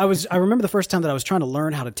I remember the first time that I was trying to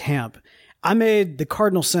learn how to tamp, I made the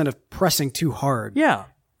cardinal sin of pressing too hard. Yeah.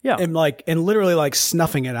 And literally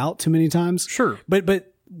snuffing it out too many times. Sure. But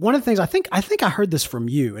one of the things I think I heard this from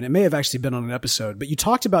you, and it may have actually been on an episode, but you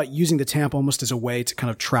talked about using the tamp almost as a way to kind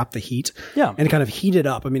of trap the heat. Yeah. And kind of heat it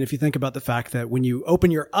up. I mean, if you think about the fact that when you open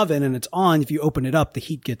your oven and it's on, if you open it up, the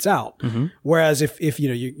heat gets out. Mm-hmm. Whereas if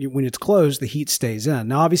when it's closed, the heat stays in.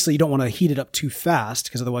 Now, obviously, you don't want to heat it up too fast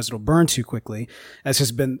because otherwise it'll burn too quickly, as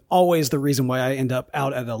has been always the reason why I end up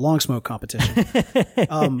out at a long smoke competition.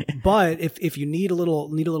 But if you need a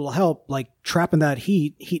little help, like trapping that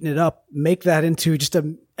heat, heating it up, make that into just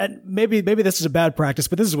and maybe this is a bad practice,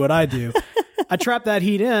 but this is what I do. I trap that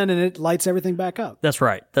heat in and it lights everything back up. That's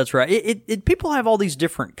right. People have all these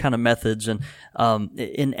different kind of methods, and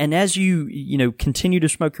as you continue to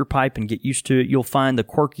smoke your pipe and get used to it, you'll find the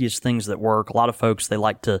quirkiest things that work. A lot of folks, they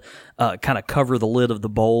like to kind of cover the lid of the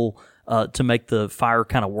bowl to make the fire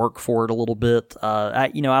kind of work for it a little bit. I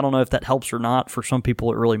don't know if that helps or not. For some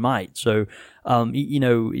people, it really might. So,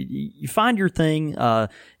 you find your thing,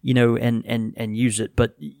 and use it.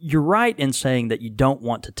 But you're right in saying that you don't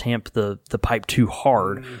want to tamp the pipe too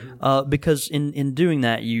hard, because in doing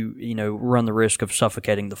that, you run the risk of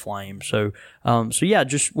suffocating the flame. So yeah,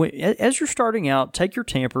 just as you're starting out, take your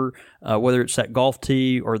tamper, whether it's that golf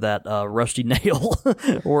tee or that rusty nail,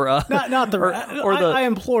 or I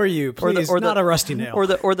implore you, please, not a rusty nail, or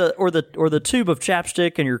the tube of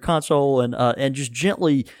chapstick in your console, and just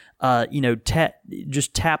gently tap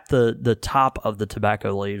the top of the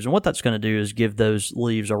tobacco leaves. And what that's going to do is give those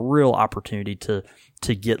leaves a real opportunity to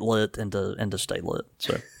get lit and to stay lit.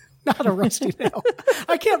 So. Not a rusty nail.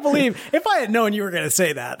 I can't believe, if I had known you were going to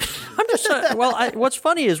say that. I'm just what's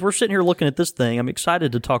funny is we're sitting here looking at this thing. I'm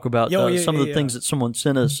excited to talk about some of the things that someone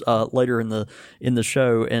sent us later in the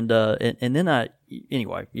show, and then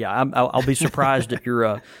I'll be surprised at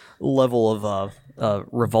your level of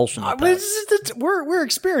revulsion. We're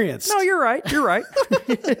experienced. No, you're right.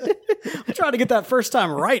 I'm trying to get that first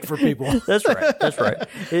time right for people. That's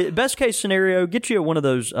right. Best case scenario, get you one of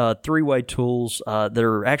those three-way tools that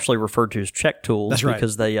are actually referred to as Czech tools. That's right.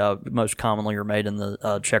 Because they most commonly are made in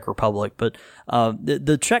the Czech Republic. But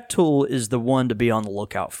the Czech tool is the one to be on the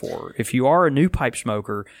lookout for. If you are a new pipe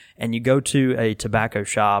smoker and you go to a tobacco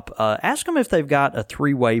shop, ask them if they've got got a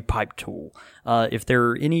 3-way pipe tool. If there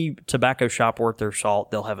are any tobacco shop worth their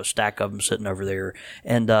salt, they'll have a stack of them sitting over there,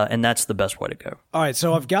 and that's the best way to go. All right,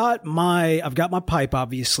 so I've got my pipe.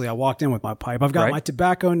 Obviously, I walked in with my pipe. I've got my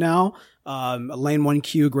tobacco now. A Lane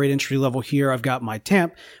 1Q, great entry level here. I've got my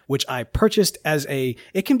tamp, which I purchased as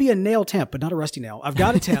it can be a nail tamp, but not a rusty nail. I've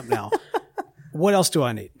got a tamp now. What else do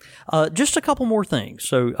I need? Just a couple more things.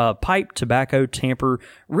 So pipe, tobacco, tamper.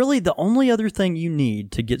 Really, the only other thing you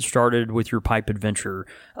need to get started with your pipe adventure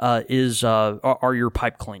are your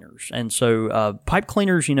pipe cleaners. And so pipe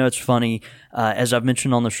cleaners, it's funny. As I've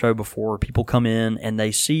mentioned on the show before, people come in and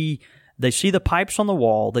they see the pipes on the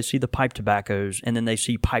wall, they see the pipe tobaccos, and then they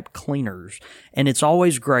see pipe cleaners. And it's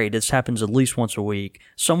always great. This happens at least once a week.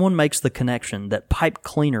 Someone makes the connection that pipe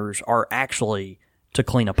cleaners are actually to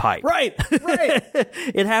clean a pipe. Right.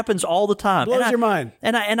 It happens all the time. Blows your mind.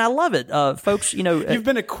 And I love it. Folks, you've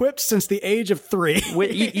been equipped since the age of 3.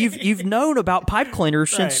 You've known about pipe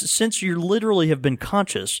cleaners since you literally have been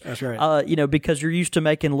conscious. That's right. Because you're used to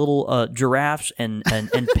making little giraffes and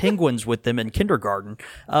penguins with them in kindergarten.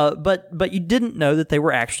 But you didn't know that they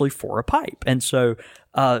were actually for a pipe. And so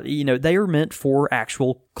they are meant for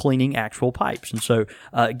cleaning actual pipes. And so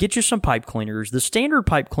get you some pipe cleaners. The standard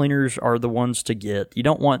pipe cleaners are the ones to get. You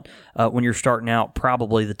don't want, when you're starting out,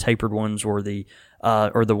 probably the tapered ones or the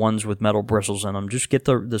ones with metal bristles in them. Just get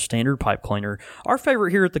the standard pipe cleaner. Our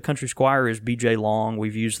favorite here at the Country Squire is BJ Long.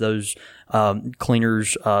 We've used those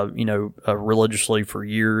cleaners religiously for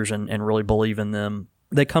years and really believe in them.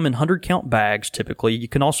 They come in 100-count bags typically. You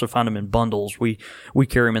can also find them in bundles. We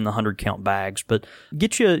carry them in the 100-count bags. But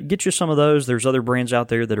get you some of those. There's other brands out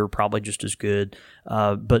there that are probably just as good.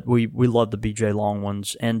 But we love the BJ Long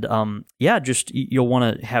ones. And you'll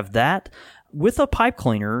want to have that. With a pipe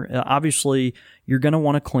cleaner, obviously you're going to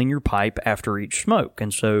want to clean your pipe after each smoke.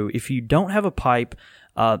 And so if you don't have a pipe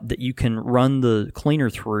that you can run the cleaner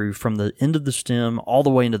through from the end of the stem all the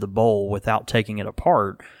way into the bowl without taking it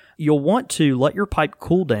apart, you'll want to let your pipe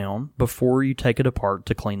cool down before you take it apart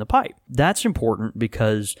to clean the pipe. That's important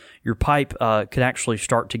because your pipe could actually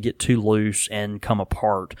start to get too loose and come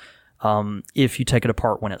apart if you take it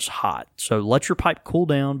apart when it's hot. So let your pipe cool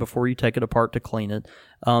down before you take it apart to clean it.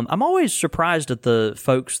 I'm always surprised at the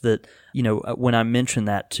folks that, when I mention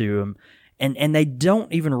that to them, and they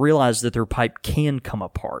don't even realize that their pipe can come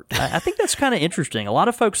apart. I think that's kind of interesting. A lot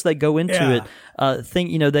of folks, they go into it, think,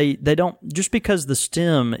 they don't, just because the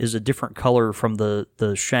stem is a different color from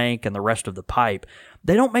the shank and the rest of the pipe,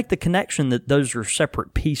 they don't make the connection that those are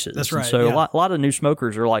separate pieces. That's right. And so a lot of new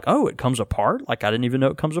smokers are like, oh, it comes apart? Like, I didn't even know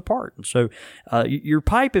it comes apart. And so your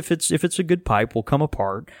pipe, if it's a good pipe, will come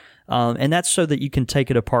apart. And that's so that you can take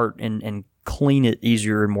it apart and clean it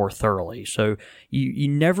easier and more thoroughly. So you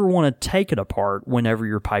never want to take it apart whenever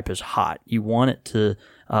your pipe is hot. You want it to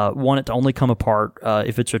only come apart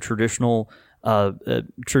if it's a traditionally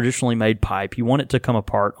made pipe. You want it to come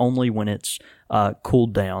apart only when it's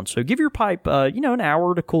cooled down. So give your pipe an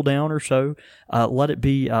hour to cool down or so. Let it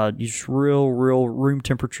be just real room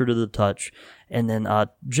temperature to the touch, and then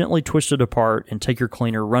gently twist it apart and take your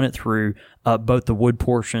cleaner, run it through both the wood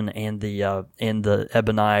portion and the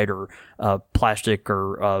ebonite or plastic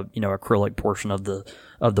or acrylic portion of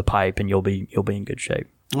the pipe, and you'll be in good shape.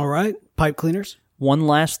 All right, pipe cleaners. One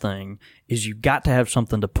last thing is you got to have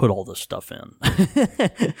something to put all this stuff in.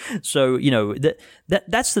 So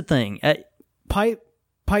that's the thing. Pipe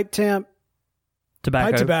tamp.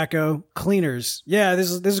 Tobacco, cleaners. Yeah,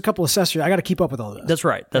 there's a couple of accessories. I got to keep up with all this. That's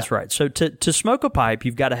right. That's right. So to smoke a pipe,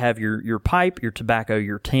 you've got to have your pipe, your tobacco,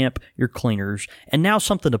 your tamp, your cleaners, and now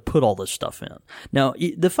something to put all this stuff in. Now,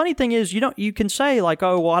 the funny thing is, you can say like,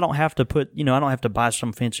 oh, well, I don't have to buy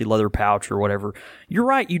some fancy leather pouch or whatever. You're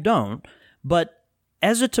right, you don't. But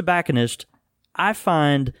as a tobacconist, I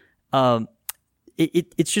find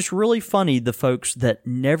it's just really funny, the folks that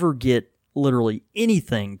never get literally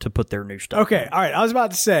anything to put their new stuff in. All right. I was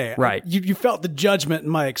about to say, right. You felt the judgment in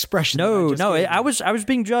my expression. No, I was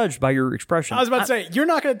being judged by your expression. I was about to say, you're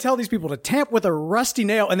not going to tell these people to tamp with a rusty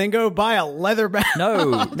nail and then go buy a leather bag.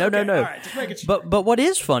 No. All right, just make it but what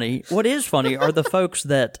is funny are the folks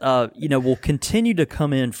that, will continue to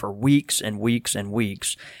come in for weeks and weeks and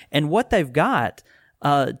weeks. And what they've got,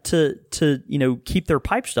 to keep their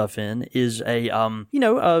pipe stuff in is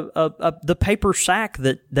the paper sack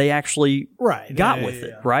that they actually got with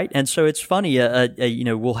it, right? And so it's funny,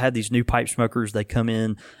 we'll have these new pipe smokers, they come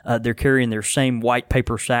in, they're carrying their same white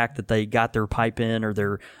paper sack that they got their pipe in or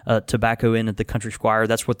their tobacco in at the Country Squire.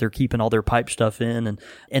 That's what they're keeping all their pipe stuff in,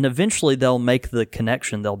 and eventually they'll make the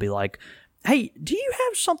connection. They'll be like, hey, do you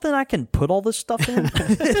have something I can put all this stuff in?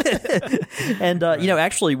 And,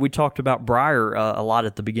 actually, we talked about Briar a lot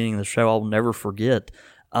at the beginning of the show. I'll never forget.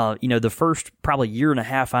 The first probably year and a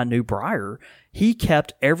half I knew Briar, he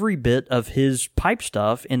kept every bit of his pipe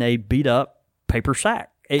stuff in a beat up paper sack.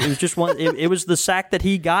 It was just one. It was the sack that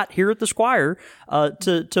he got here at the Squire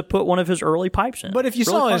to put one of his early pipes in. But if you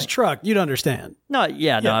saw his truck, you'd understand. No.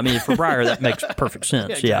 I mean, for Briar, that makes perfect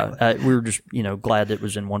sense. Exactly. We were just glad that it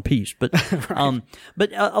was in one piece. But right.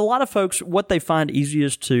 But a lot of folks, what they find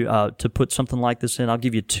easiest to put something like this in, I'll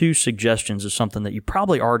give you 2 suggestions of something that you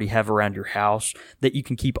probably already have around your house that you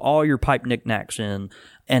can keep all your pipe knickknacks in.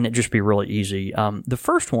 And it just be really easy. The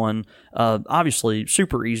first one, obviously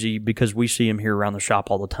super easy because we see them here around the shop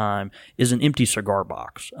all the time, is an empty cigar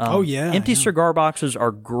box. Empty cigar boxes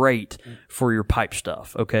are great for your pipe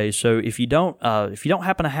stuff. Okay, so if you don't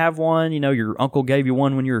happen to have one, your uncle gave you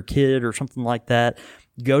one when you were a kid or something like that,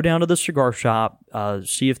 go down to the cigar shop,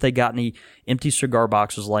 see if they got any empty cigar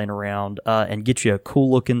boxes laying around, and get you a cool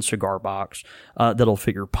looking cigar box that'll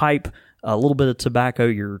fit your pipe, a little bit of tobacco,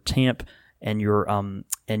 your tamp, and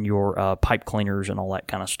your pipe cleaners and all that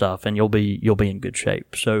kind of stuff, and you'll be in good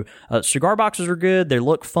shape. So cigar boxes are good. They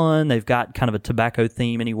look fun. They've got kind of a tobacco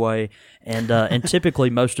theme anyway, and typically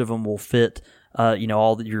most of them will fit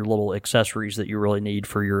all your little accessories that you really need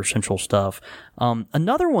for your essential stuff.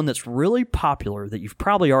 Another one that's really popular that you've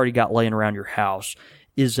probably already got laying around your house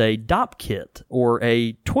is a DOP kit or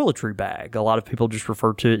a toiletry bag. A lot of people just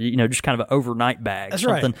refer to it, just kind of an overnight bag. That's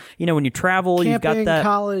something, right. When you travel, Camping, you've got that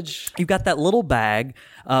college. You've got that little bag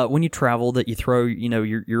when you travel that you throw,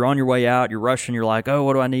 you're on your way out, you're rushing, you're like, oh,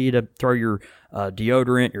 what do I need? To throw your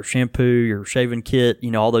deodorant, your shampoo, your shaving kit,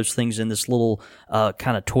 all those things in this little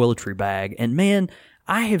kind of toiletry bag. And man,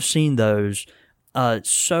 I have seen those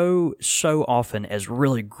so often as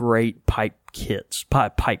really great pipe kits,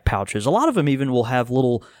 pipe pouches. A lot of them even will have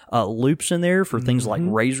little loops in there for things like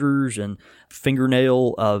razors and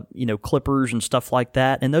fingernail, clippers and stuff like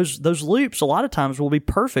that. And those loops a lot of times will be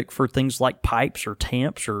perfect for things like pipes or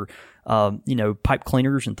tamps or pipe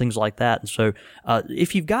cleaners and things like that. And so,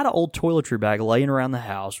 if you've got an old toiletry bag laying around the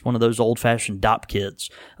house, one of those old-fashioned DOP kits,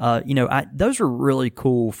 those are really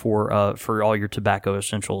cool for all your tobacco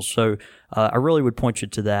essentials. So, I really would point you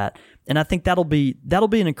to that. And I think that'll be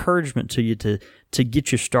an encouragement to you to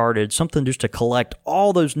get you started, something just to collect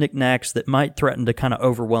all those knickknacks that might threaten to kind of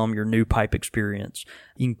overwhelm your new pipe experience.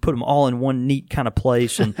 You can put them all in one neat kind of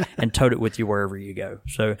place and tote it with you wherever you go.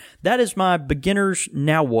 So that is my beginner's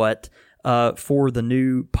now what for the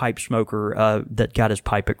new pipe smoker that got his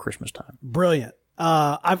pipe at Christmas time. Brilliant.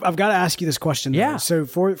 I've got to ask you this question. Yeah. Though. So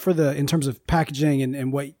for in terms of packaging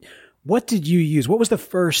and what did you use? What was the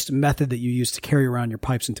first method that you used to carry around your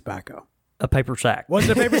pipes and tobacco? A paper sack. Was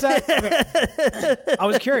it a paper sack? Okay. I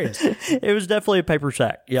was curious. It was definitely a paper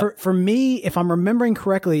sack. Yeah. For me, if I'm remembering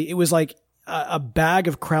correctly, it was like a bag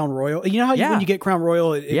of Crown Royal. You know how when you get Crown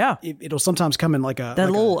Royal, it'll sometimes come in like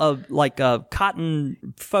a cotton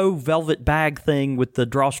faux velvet bag thing with the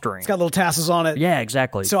drawstring. It's got little tassels on it. Yeah,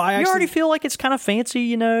 exactly. So you already feel like it's kind of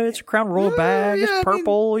fancy, it's a Crown Royal bag, it's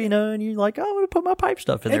purple, and you're like, oh, I'm gonna put my pipe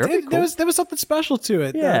stuff in there. Cool. There was something special to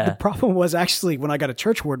it. Yeah. The problem was actually when I got a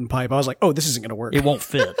church warden pipe, I was like, oh, this isn't gonna work. It won't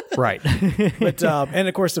fit. Right. But and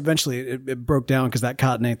of course, eventually it broke down because that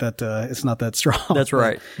cotton ain't that it's not that strong. That's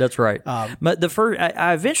right. That's right. But the first.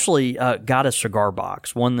 I eventually got a cigar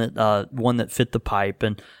box, one that fit the pipe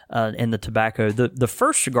and the tobacco. The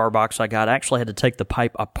first cigar box I got, I actually had to take the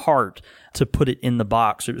pipe apart to put it in the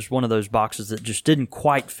box. It was one of those boxes that just didn't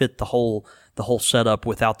quite fit the whole setup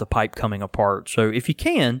without the pipe coming apart. So if you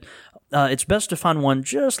can, it's best to find one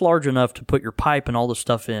just large enough to put your pipe and all the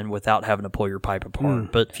stuff in without having to pull your pipe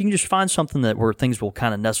apart. But if you can just find something where things will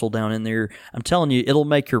kind of nestle down in there, I'm telling you, it'll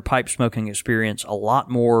make your pipe smoking experience a lot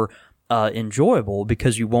more enjoyable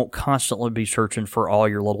because you won't constantly be searching for all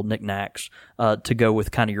your little knickknacks to go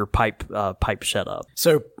with kind of your pipe setup.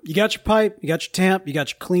 So you got your pipe, you got your tamp, you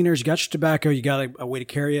got your cleaners, you got your tobacco, you got a way to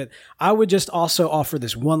carry it. I would just also offer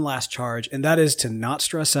this one last charge, and that is to not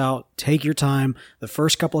stress out. Take your time. The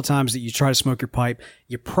first couple of times that you try to smoke your pipe,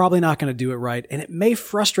 you're probably not going to do it right, and it may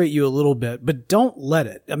frustrate you a little bit, but don't let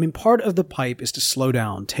it. I mean, part of the pipe is to slow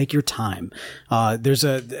down. Take your time.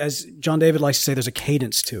 As John David likes to say, there's a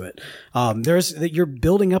cadence to it. You're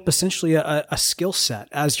building up essentially a skill set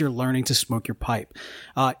as you're learning to smoke your pipe.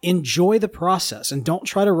 Enjoy the process and don't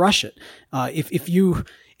try to rush it. If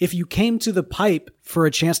you came to the pipe for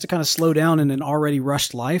a chance to kind of slow down in an already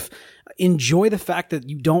rushed life, enjoy the fact that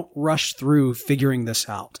you don't rush through figuring this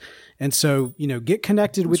out. And so, get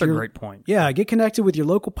connected with That's a great point. Yeah, get connected with your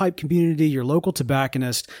local pipe community, your local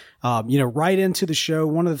tobacconist. Right into the show.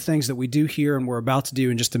 One of the things that we do here, and we're about to do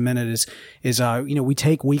in just a minute, is we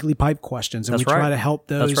take weekly pipe questions, and we try to help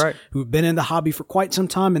those who've been in the hobby for quite some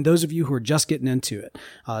time, and those of you who are just getting into it.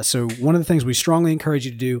 So one of the things we strongly encourage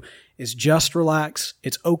you to do is just relax.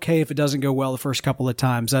 It's okay if it doesn't go well the first couple of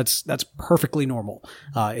times. That's perfectly normal.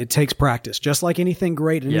 It takes practice. Just like anything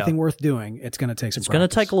great, anything worth doing, it's going to take some practice. It's going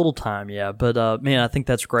to take a little time, yeah. But, man, I think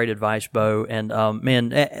that's great advice, Bo. And,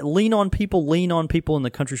 lean on people in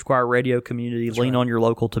the Country Squire radio community. That's lean on your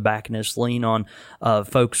local tobacconists. Lean on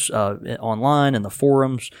folks online and the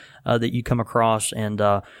forums that you come across. And,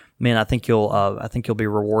 man, I think you'll be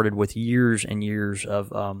rewarded with years and years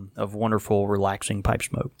of wonderful, relaxing pipe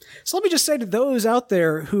smoke. So let me just say to those out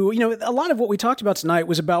there who, a lot of what we talked about tonight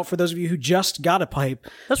was about for those of you who just got a pipe.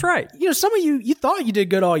 That's right. Some of you thought you did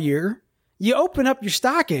good all year. You open up your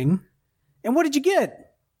stocking, and what did you get?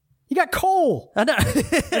 You got coal. I know.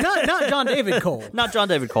 not John David Cole. Not John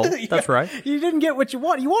David Cole. That's right. You didn't get what you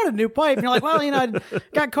wanted. You wanted a new pipe. And you're like, well, I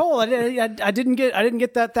got coal. I didn't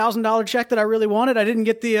get that $1,000 check that I really wanted. I didn't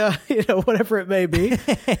get the whatever it may be.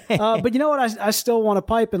 But you know what? I still want a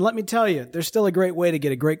pipe. And let me tell you, there's still a great way to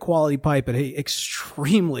get a great quality pipe at an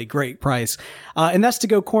extremely great price. And that's to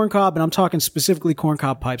go corncob. And I'm talking specifically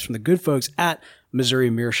corncob pipes from the good folks at Missouri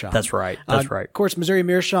Meerschaum. That's right. Of course, Missouri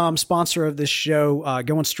Meerschaum, sponsor of this show,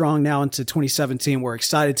 going strong now into 2017. We're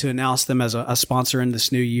excited to announce them as a sponsor in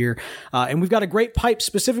this new year. And we've got a great pipe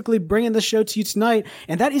specifically bringing this show to you tonight,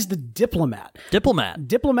 and that is the Diplomat.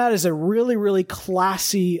 Diplomat is a really, really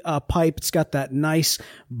classy pipe. It's got that nice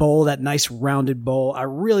bowl, that nice rounded bowl. I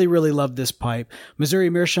really, really love this pipe. Missouri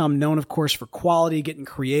Meerschaum, known, of course, for quality, getting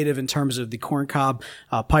creative in terms of the corncob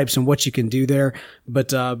pipes and what you can do there.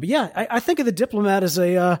 But yeah, I think of the Diplomat as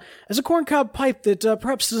a corncob pipe that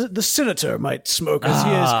perhaps the senator might smoke as he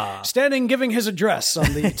is standing giving his address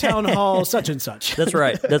on the town hall such and such. That's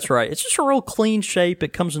right. It's just a real clean shape.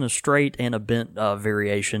 It comes in a straight and a bent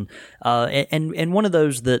variation, and one of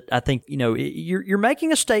those that I think you're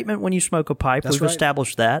making a statement when you smoke a pipe. We've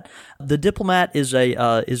established that. The Diplomat is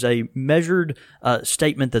a measured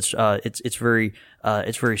statement that's it's very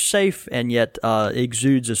safe and yet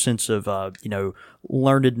exudes a sense of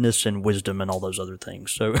learnedness and wisdom and all those other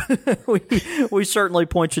things. So we certainly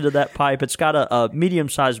point you to that pipe. It's got a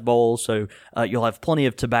medium-sized bowl, so you'll have plenty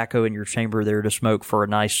of tobacco in your chamber there to smoke for a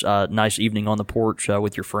nice evening on the porch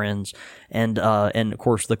with your friends, and of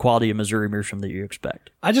course the quality of Missouri Meerschaum that you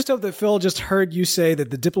expect. I just hope that Phil just heard you say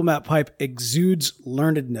that the Diplomat pipe exudes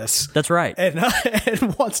learnedness. That's right, and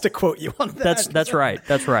wants to quote you on that. That's right.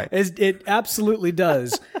 It absolutely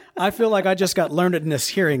does. I feel like I just got learnedness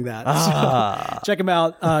hearing that. So check them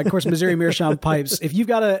out. Of course, Missouri Meerschaum pipes. If you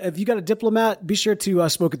got a Diplomat, be sure to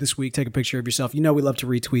smoke it this week. Take a picture of yourself. We love to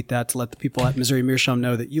retweet that to let the people at Missouri Meerschaum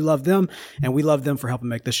know that you love them and we love them for helping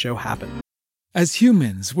make this show happen. As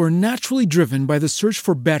humans, we're naturally driven by the search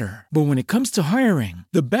for better. But when it comes to hiring,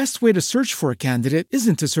 the best way to search for a candidate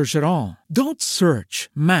isn't to search at all. Don't search,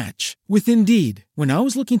 match with Indeed. When I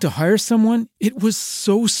was looking to hire someone, it was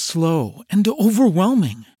so slow and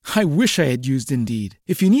overwhelming. I wish I had used Indeed.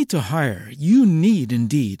 If you need to hire, you need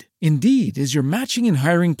Indeed. Indeed is your matching and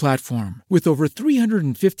hiring platform with over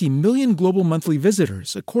 350 million global monthly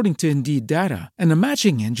visitors, according to Indeed data, and a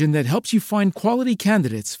matching engine that helps you find quality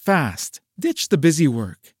candidates fast. Ditch the busy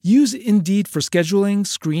work. Use Indeed for scheduling,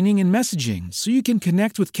 screening, and messaging so you can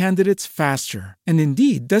connect with candidates faster. And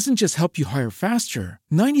Indeed doesn't just help you hire faster.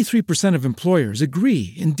 93% of employers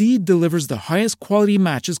agree Indeed delivers the highest quality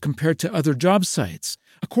matches compared to other job sites,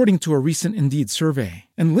 according to a recent Indeed survey.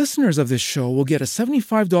 And listeners of this show will get a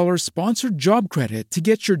 $75 sponsored job credit to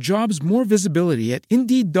get your jobs more visibility at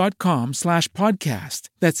Indeed.com/podcast.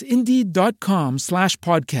 That's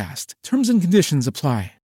Indeed.com/podcast. Terms and conditions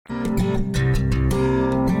apply.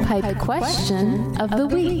 Pipe question of the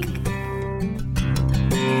week.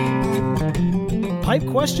 Pipe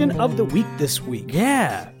question of the week this week.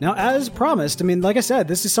 Yeah. Now, as promised, like I said,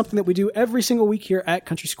 this is something that we do every single week here at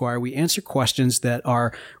Country Squire. We answer questions that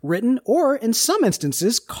are written or, in some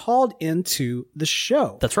instances, called into the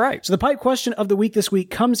show. That's right. So the pipe question of the week this week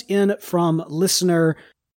comes in from listener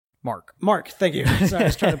Mark, thank you. Sorry, I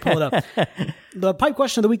was trying to pull it up. The pipe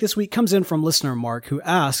question of the week this week comes in from listener Mark, who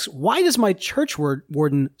asks, why does my church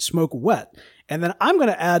warden smoke wet? And then I'm going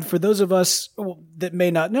to add, for those of us that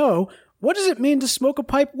may not know, what does it mean to smoke a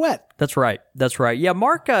pipe wet? That's right. Yeah,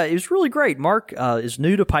 Mark is really great. Mark is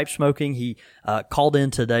new to pipe smoking. He called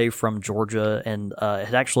in today from Georgia and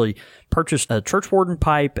had actually purchased a church warden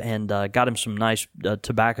pipe and got him some nice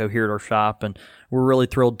tobacco here at our shop. And we're really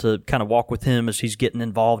thrilled to kind of walk with him as he's getting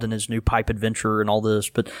involved in his new pipe adventure and all this.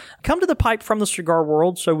 But come to the pipe from the cigar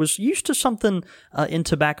world, so was used to something in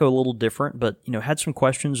tobacco a little different, but had some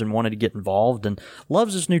questions and wanted to get involved, and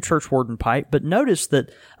loves his new Churchwarden pipe. But notice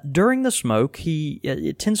that during the smoke,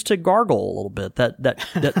 it tends to gargle a little bit.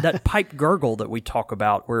 That pipe gurgle that we talk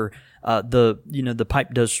about, where the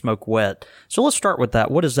pipe does smoke wet. So let's start with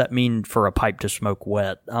that. What does that mean for a pipe to smoke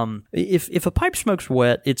wet? If a pipe smokes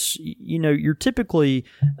wet, it's you're typically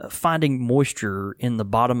finding moisture in the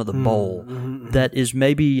bottom of the bowl that is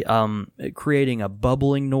maybe creating a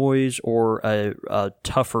bubbling noise or a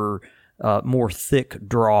tougher, more thick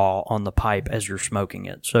draw on the pipe as you're smoking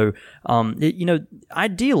it. So,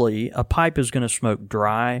 ideally, a pipe is going to smoke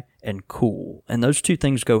dry and cool, and those two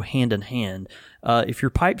things go hand in hand. If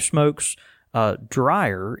your pipe smokes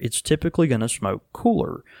drier, it's typically going to smoke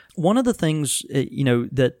cooler. One of the things,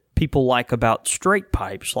 that people like about straight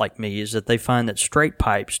pipes like me is that they find that straight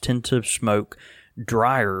pipes tend to smoke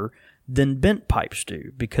drier than bent pipes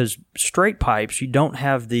do, because straight pipes, you don't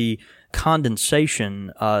have the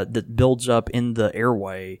condensation that builds up in the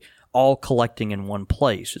airway all collecting in one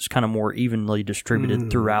place. It's kind of more evenly distributed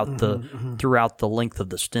throughout the length of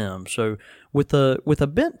the stem. So with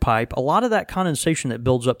a bent pipe, a lot of that condensation that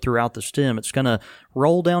builds up throughout the stem, it's going to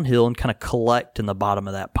roll downhill and kind of collect in the bottom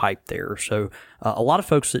of that pipe there. So a lot of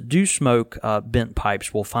folks that do smoke bent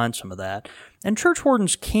pipes will find some of that. And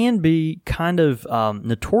Churchwardens can be kind of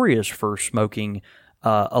notorious for smoking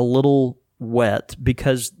a little wet,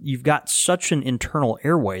 because you've got such an internal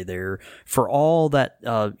airway there for all that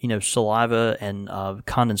saliva and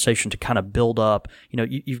condensation to kind of build up.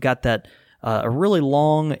 You've got that a really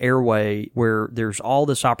long airway where there's all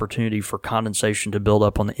this opportunity for condensation to build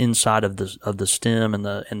up on the inside of the stem and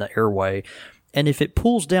the airway. And if it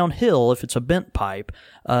pulls downhill, if it's a bent pipe,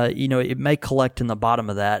 it may collect in the bottom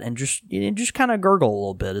of that and just kind of gurgle a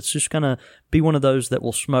little bit. It's just going to be one of those that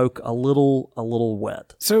will smoke a little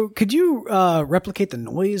wet. So could you replicate the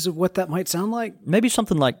noise of what that might sound like? Maybe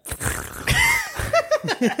something like...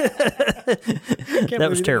 That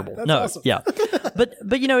was terrible. That's no, awesome. Yeah, but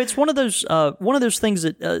it's one of those things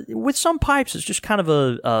that with some pipes it's just kind of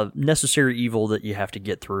a necessary evil that you have to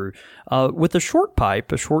get through. With a short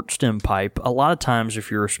stem pipe, a lot of times if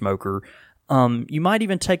you're a smoker, you might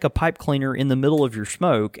even take a pipe cleaner in the middle of your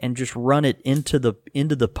smoke and just run it into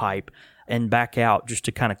the pipe and back out, just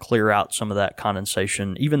to kind of clear out some of that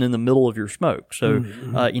condensation, even in the middle of your smoke. So,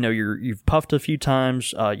 you've puffed a few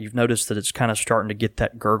times, you've noticed that it's kind of starting to get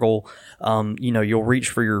that gurgle. You'll reach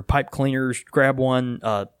for your pipe cleaners, grab one,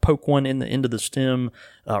 poke one in the end of the stem,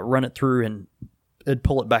 run it through and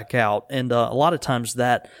pull it back out. And a lot of times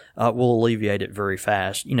that will alleviate it very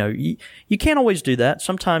fast. You can't always do that.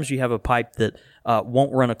 Sometimes you have a pipe that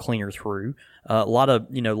won't run a cleaner through. A lot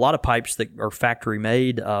of pipes that are factory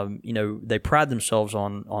made, they pride themselves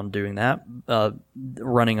on doing that,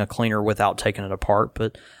 running a cleaner without taking it apart.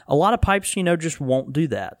 But a lot of pipes, just won't do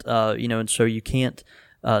that. And so you can't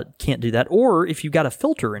do that. Or if you've got a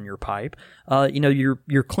filter in your pipe,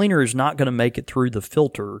 your cleaner is not going to make it through the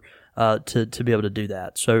filter to be able to do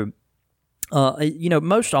that. So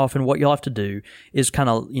most often what you'll have to do is kind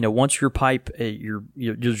of, once your pipe, you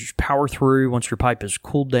just power through. Once your pipe is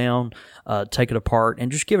cooled down, take it apart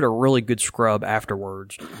and just give it a really good scrub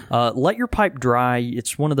afterwards. Let your pipe dry.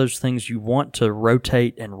 It's one of those things you want to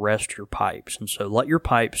rotate and rest your pipes. And so let your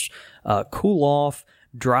pipes cool off,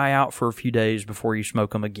 dry out for a few days before you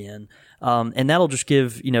smoke them again. And that'll just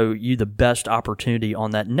give, you the best opportunity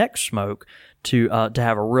on that next smoke to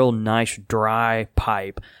have a real nice dry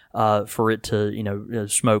pipe, for it to,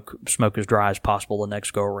 smoke as dry as possible the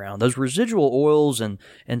next go around. Those residual oils and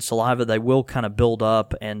saliva, they will kind of build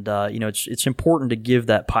up, and, it's important to give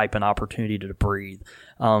that pipe an opportunity to breathe.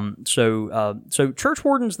 So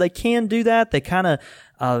Churchwardens, they can do that. They kind of,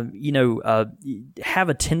 have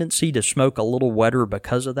a tendency to smoke a little wetter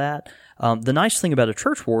because of that. The nice thing about a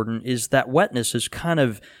Churchwarden is that wetness is kind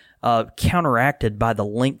of counteracted by the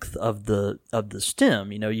length of the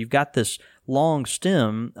stem. You've got this long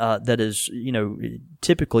stem that is,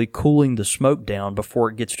 typically cooling the smoke down before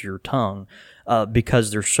it gets to your tongue,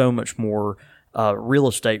 because there's so much more real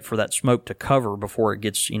estate for that smoke to cover before it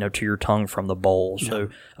gets, to your tongue from the bowl. So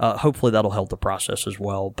hopefully that'll help the process as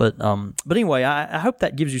well. But anyway, I hope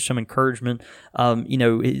that gives you some encouragement.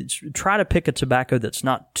 Try to pick a tobacco that's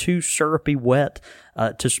not too syrupy wet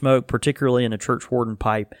to smoke, particularly in a Churchwarden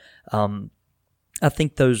pipe. I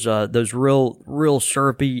think those real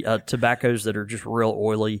syrupy tobaccos that are just real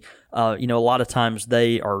oily, a lot of times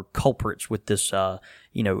they are culprits with this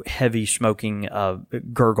heavy smoking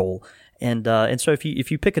gurgle. And so if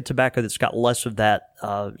you pick a tobacco that's got less of that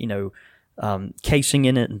casing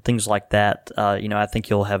in it and things like that, I think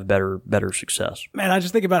you'll have better success. Man, I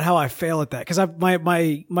just think about how I fail at that because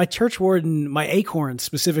my church warden, my Acorn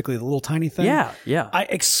specifically, the little tiny thing. Yeah. I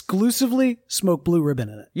exclusively smoke blue ribbon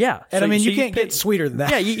in it. Yeah, and you can't get sweeter than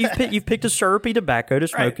that. Yeah, you've picked a syrupy tobacco to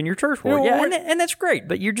smoke in your church warden. Yeah, and that's great.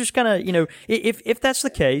 But you're just gonna, if that's the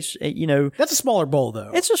case, that's a smaller bowl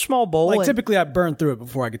though. It's a small bowl. Like typically, I burn through it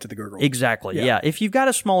before I get to the gurgle. Exactly. Yeah. If you've got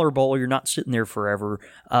a smaller bowl, you're not sitting there forever.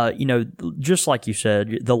 Just like you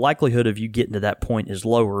said, the likelihood of you getting to that point is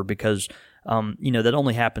lower because, that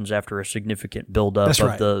only happens after a significant buildup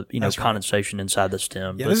of the, condensation inside the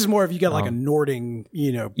stem. Yeah, this is more if you got like a Nording,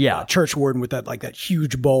 church warden with that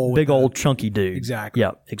huge bowl. Big old chunky dude. Exactly.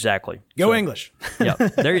 Yeah, exactly. Go English. Yeah,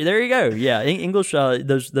 there you go. Yeah, English,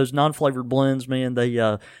 those non-flavored blends, man, they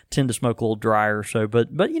tend to smoke a little drier. So, but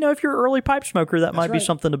if you're an early pipe smoker, that might be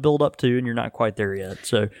something to build up to and you're not quite there yet.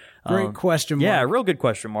 So, great question, Mark. Yeah, real good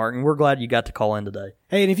question, Mark. And we're glad you got to call in today.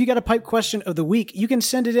 Hey, and if you got a pipe question of the week, you can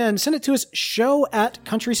send it in. Send it to us,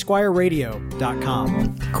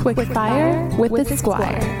 show@countrysquireradio.com. Quick fire with the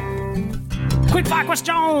Squire. Quick fire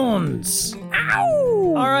questions!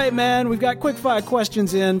 Ow! All right, man. We've got quick fire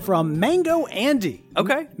questions in from Mango Andy.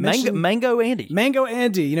 Okay. Mango Andy. Mango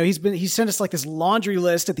Andy. He sent us like this laundry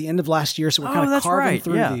list at the end of last year, so we're kind of carving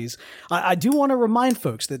through these. I do want to remind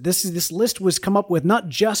folks that this list was come up with not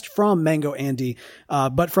just from Mango Andy,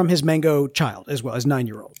 but from his mango child as well, his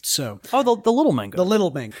 9-year-old. So the little mango. The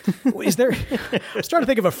little mango. Is there? I was trying to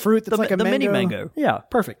think of a fruit that's like a mini mango. Yeah,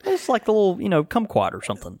 perfect. It's like the little kumquat or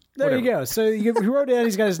something. There you go. So he wrote in.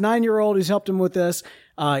 He's got his 9-year-old who's helped him with this.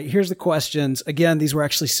 Here's the questions. Again, these were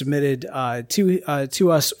actually submitted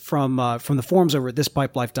to us from the forums over at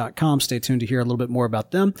thispipelife.com. Stay tuned to hear a little bit more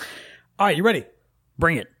about them. All right, you ready?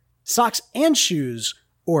 Bring it. Socks and shoes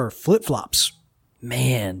or flip-flops?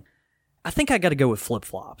 Man, I think I got to go with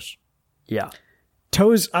flip-flops. Yeah.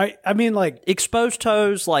 Toes, I mean, like exposed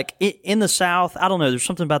toes, like in the South. I don't know. There's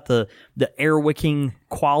something about the air wicking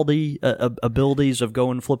quality abilities of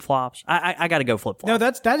going flip flops. I got to go flip flops. No,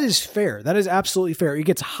 that is fair. That is absolutely fair. It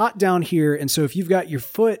gets hot down here, and so if you've got your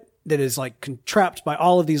foot that is like trapped by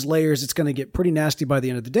all of these layers, it's going to get pretty nasty by the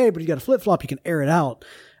end of the day. But you got a flip flop, you can air it out.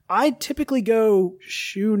 I typically go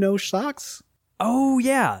shoe, no socks. Oh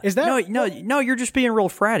yeah, is that no? You're just being real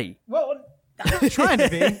fratty. Well, I'm trying to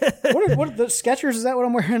be. What are the Skechers? Is that what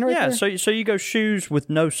I'm wearing right there? Yeah, so you go shoes with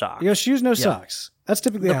no socks. You go shoes, no socks. That's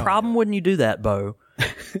typically the problem when you do that, Bo,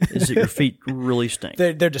 is that your feet really stink.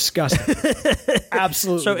 They're disgusting.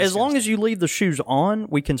 Absolutely. So as long as you leave the shoes on,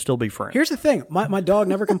 we can still be friends. Here's the thing. My dog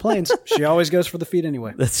never complains. She always goes for the feet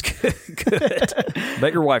anyway. That's good.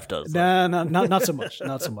 Bet your wife does. No, not so much.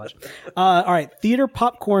 Not so much. All right. Theater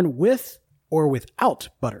popcorn with or without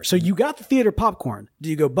butter. So you got the theater popcorn. Do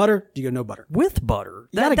you go butter? Do you go no butter? With butter.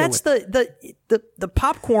 That's the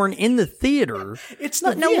popcorn in the theater. It's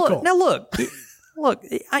the vehicle. Now look. Look,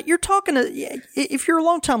 you're talking to, if you're a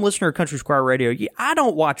long-time listener of Country Squire Radio, I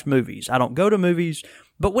don't watch movies. I don't go to movies.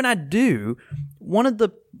 But when I do, one of the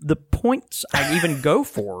points I even go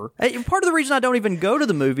for, part of the reason I don't even go to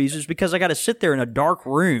the movies is because I got to sit there in a dark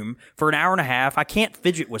room for an hour and a half. I can't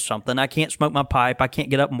fidget with something. I can't smoke my pipe. I can't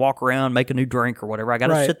get up and walk around, make a new drink or whatever. I got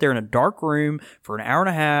to sit there in a dark room for an hour and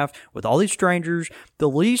a half with all these strangers. The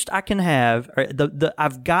least I can have,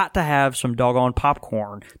 I've got to have some doggone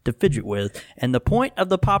popcorn to fidget with. And the point of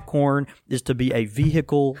the popcorn is to be a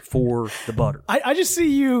vehicle for the butter. I just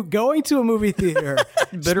see you going to a movie theater,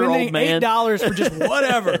 bitter old man, $8 for just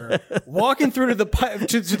whatever, walking through to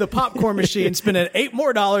the popcorn machine, spending $8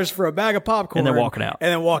 more for a bag of popcorn, and then walking out, and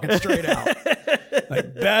then walking straight out.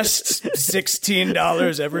 Like best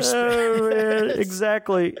 $16 ever spent. Oh, man.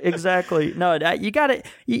 Exactly. No, you gotta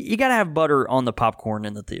have butter on the popcorn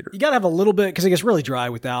in the theater. You gotta have a little bit because it gets really dry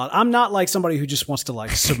without. I'm not like somebody who just wants to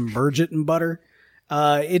like submerge it in butter.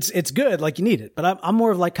 It's good, like you need it, but I'm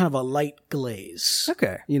more of like kind of a light glaze.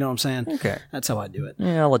 Okay. You know what I'm saying? Okay. That's how I do it.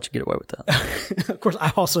 Yeah, I'll let you get away with that. Of course,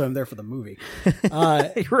 I also am there for the movie.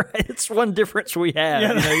 Right. It's one difference we have.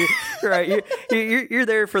 Yeah. You're right. You're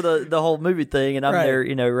there for the whole movie thing, and I'm there,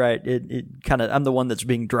 right. It kind of, I'm the one that's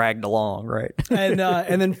being dragged along, right? And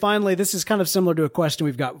then finally, this is kind of similar to a question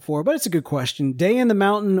we've got before, but it's a good question. Day in the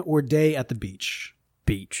mountain or day at the beach?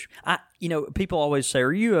 Beach. People always say,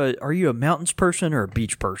 are you a mountains person or a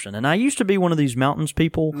beach person? And I used to be one of these mountains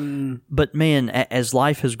people, but man, as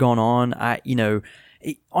life has gone on,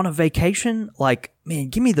 on a vacation, like, man,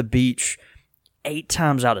 give me the beach 8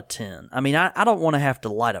 times out of 10. I mean, I don't want to have to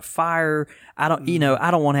light a fire. I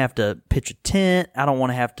don't want to have to pitch a tent. I don't want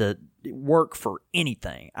to have to work for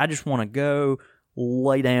anything. I just want to go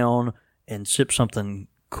lay down and sip something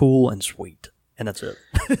cool and sweet. and that's it.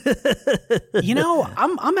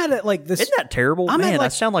 I'm at it like this. Isn't that terrible? Man, I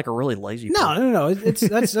sound like a really lazy person. No.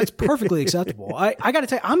 That's perfectly acceptable. I got to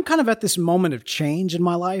tell you, I'm kind of at this moment of change in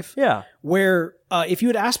my life. Yeah. Where if you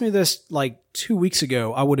had asked me this like 2 weeks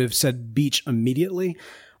ago, I would have said beach immediately.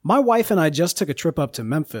 My wife and I just took a trip up to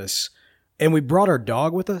Memphis, and we brought our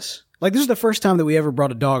dog with us. Like, this is the first time that we ever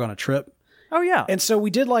brought a dog on a trip. Oh, yeah. And so we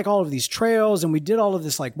did like all of these trails, and we did all of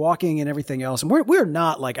this like walking and everything else. And we're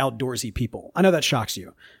not like outdoorsy people. I know that shocks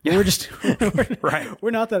you. Yeah. We're just right.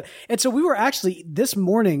 We're not that. And so we were actually this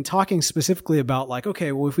morning talking specifically about like,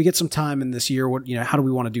 okay, well, if we get some time in this year, what, how do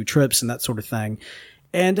we want to do trips and that sort of thing.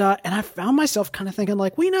 And I found myself kind of thinking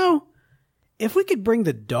like, if we could bring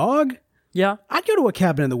the dog, yeah, I'd go to a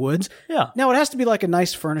cabin in the woods. Yeah. Now it has to be like a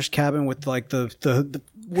nice furnished cabin with like the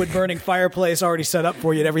wood burning fireplace already set up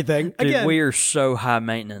for you and everything. Dude, again, we are so high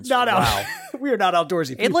maintenance. Wow. We are not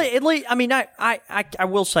outdoorsy people. I mean, I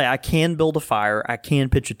will say I can build a fire. I can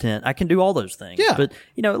pitch a tent. I can do all those things. Yeah. But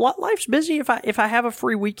life's busy. If I have a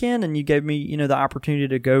free weekend and you gave me the opportunity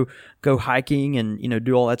to go hiking and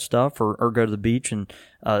do all that stuff or go to the beach and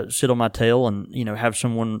sit on my tail and have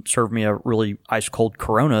someone serve me a really ice cold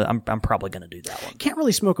Corona, I'm probably going to do that one. Can't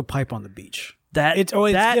really smoke a pipe on the beach. That is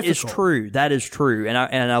difficult. true. That is true, and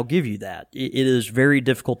I'll give you that. It is very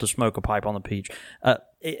difficult to smoke a pipe on the beach.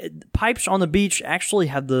 Pipes on the beach actually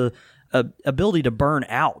have the ability to burn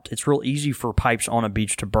out. It's real easy for pipes on a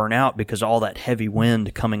beach to burn out because of all that heavy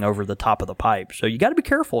wind coming over the top of the pipe. So you got to be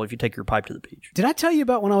careful if you take your pipe to the beach. Did I tell you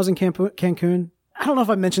about when I was in Cancun? I don't know if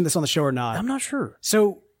I mentioned this on the show or not. I'm not sure.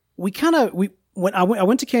 So when I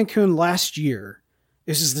went to Cancun last year.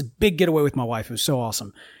 This is the big getaway with my wife. It was so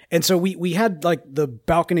awesome. And so we had like the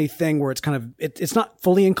balcony thing where it's kind of, it's not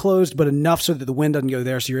fully enclosed, but enough so that the wind doesn't go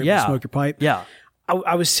there. So you're able to smoke your pipe. Yeah.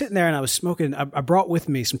 I was sitting there and I was smoking. I brought with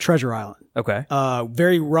me some Treasure Island. Okay.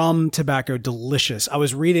 Very rum tobacco, delicious. I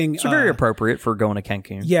was reading. So very appropriate for going to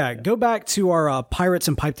Cancun. Yeah. Go back to our Pirates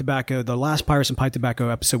and Pipe Tobacco, the last Pirates and Pipe Tobacco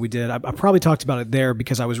episode we did. I probably talked about it there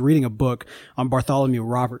because I was reading a book on Bartholomew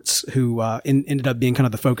Roberts, who ended up being kind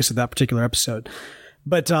of the focus of that particular episode.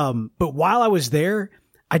 But while I was there,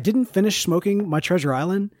 I didn't finish smoking my Treasure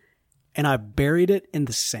Island, and I buried it in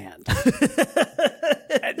the sand.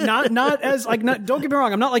 not as like, don't get me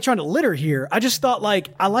wrong, I'm not like trying to litter here. I just thought like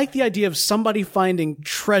I like the idea of somebody finding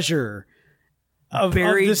treasure of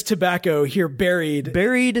this tobacco here buried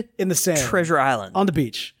in the sand, Treasure Island on the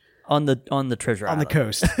beach. On the Treasure Island. On the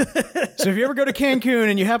coast. So if you ever go to Cancun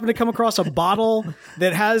and you happen to come across a bottle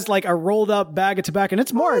that has like a rolled up bag of tobacco, and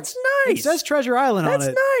it's marked. That's nice. It says Treasure Island on it.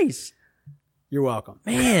 That's nice. You're welcome.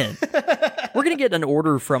 Man, we're going to get an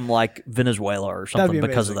order from like Venezuela or something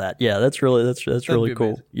because of that. Yeah, that's really cool.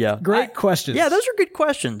 Amazing. Yeah. Great questions. Yeah, those are good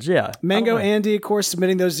questions. Yeah. Mango Andy, of course,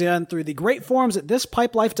 submitting those in through the great forums at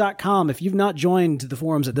thispipelife.com. If you've not joined the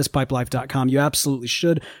forums at thispipelife.com, you absolutely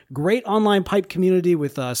should. Great online pipe community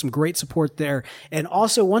with some great support there. And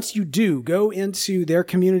also, once you do go into their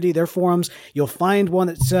community, their forums, you'll find one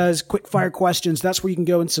that says quick fire questions. That's where you can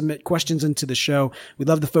go and submit questions into the show. We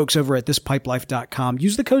love the folks over at thispipelife.com.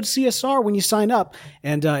 Use the code CSR when you sign up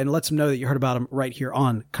and let them know that you heard about them right here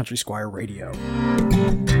on Country Squire Radio.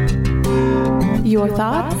 Your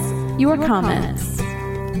thoughts, your comments,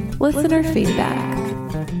 listener feedback.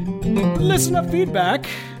 Listener feedback.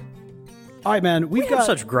 All right, man. We have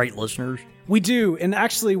such great listeners. We do, and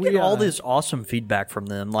actually we get all this awesome feedback from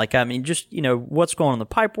them. Like, I mean, just what's going on in the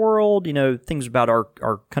pipe world. Things about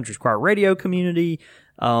our Country Squire Radio community.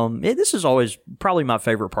 This is always probably my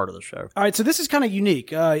favorite part of the show. All right, so this is kind of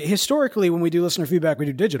unique. Historically, when we do listener feedback, we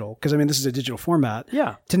do digital because this is a digital format.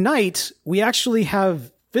 Yeah. Tonight we actually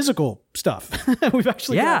have physical stuff. We've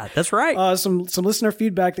actually that's right. Some listener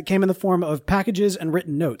feedback that came in the form of packages and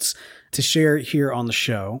written notes to share here on the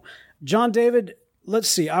show. John David, let's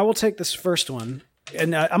see. I will take this first one.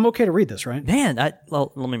 And I'm okay to read this, right? Man,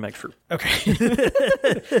 let me make sure. Okay.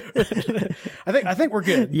 I think we're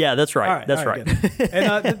good. Yeah, that's right. That's right.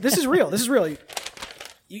 And this is real. This is real.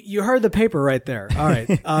 You heard the paper right there. All right.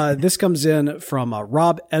 This comes in from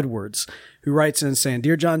Rob Edwards, who writes in saying,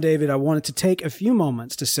 Dear John David, I wanted to take a few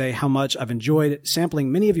moments to say how much I've enjoyed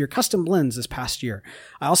sampling many of your custom blends this past year.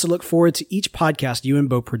 I also look forward to each podcast you and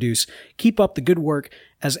Bo produce. Keep up the good work.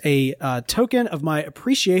 As a token of my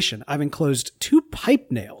appreciation, I've enclosed 2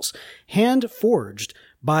 pipe nails, hand forged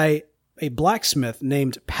by a blacksmith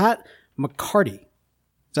named Pat McCarty.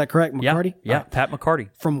 Is that correct? McCarty? Yeah, Pat McCarty.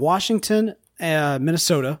 From Washington,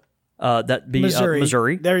 Minnesota. That'd be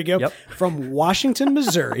Missouri. There you go. Yep. From Washington,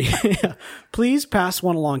 Missouri. Please pass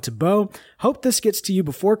one along to Bo. Hope this gets to you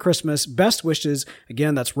before Christmas. Best wishes.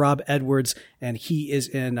 Again, that's Rob Edwards, and he is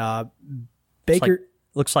in Baker.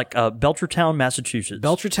 Looks like Belchertown, Massachusetts.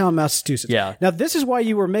 Belchertown, Massachusetts. Yeah. Now, this is why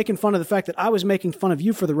you were making fun of the fact that I was making fun of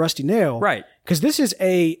you for the rusty nail. Right. Because this is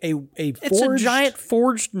a It's forged... a giant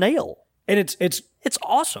forged nail. And it's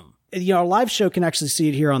awesome. You know, our live show can actually see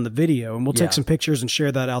it here on the video, and we'll take Yeah. some pictures and share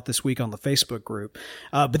that out this week on the Facebook group.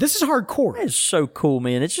 But this is hardcore. It's so cool,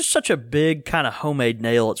 man. It's just such a big kind of homemade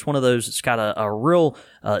nail. It's one of those, it's got a real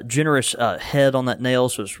generous head on that nail,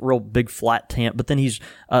 so it's real big flat tip. But then he's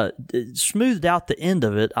smoothed out the end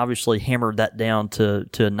of it, obviously hammered that down to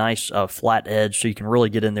a nice flat edge, so you can really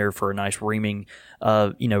get in there for a nice reaming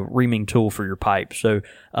tool for your pipe. So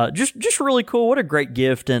just really cool. What a great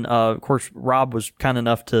gift. And of course, Rob was kind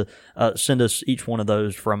enough to send us each one of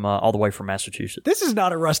those from all the way from Massachusetts. This is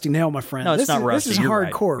not a rusty nail, my friend. No, it's not rusty. This is You're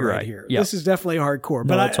hardcore right. You're right here. Yep. This is definitely hardcore. No,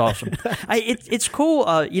 But that's awesome. It's cool.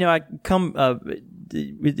 I come.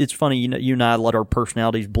 It's funny, you and I let our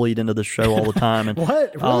personalities bleed into the show all the time. And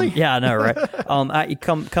What? Really? yeah, I know, right?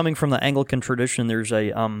 Coming from the Anglican tradition, there's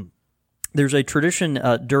a tradition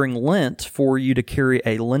during Lent for you to carry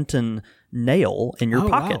a Lenten nail in your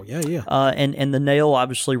pocket. Wow. Yeah. And the nail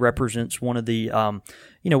obviously represents one of the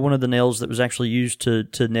one of the nails that was actually used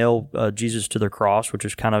to nail Jesus to the cross, which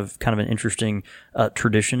is kind of an interesting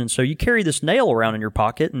tradition. And so you carry this nail around in your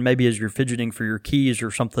pocket, and maybe as you're fidgeting for your keys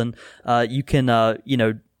or something, you can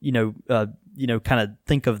kind of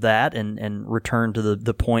think of that and return to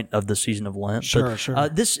the point of the season of Lent. Sure.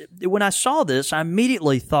 When I saw this, I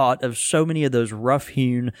immediately thought of so many of those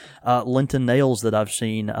rough-hewn Lenten nails that I've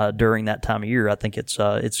seen during that time of year. I think it's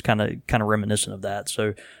kind of reminiscent of that.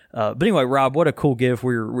 So, but anyway, Rob, what a cool gift.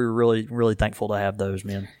 We're really, really thankful to have those,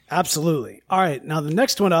 man. Absolutely. All right. Now the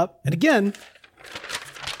next one up, and again,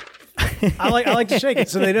 I like to shake it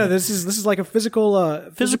so they know this is like a physical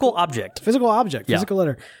object. Physical object, Yeah. physical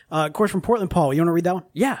letter. Of course, from Portland, Paul. You want to read that one?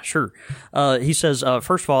 Yeah, sure. He says,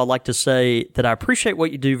 first of all, I'd like to say that I appreciate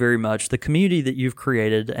what you do very much. The community that you've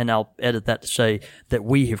created, and I'll edit that to say that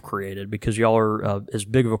we have created, because y'all are as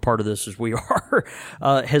big of a part of this as we are,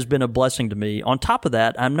 has been a blessing to me. On top of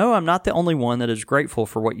that, I know I'm not the only one that is grateful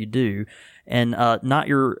for what you do. And not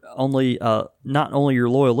only your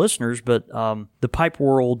loyal listeners, but the pipe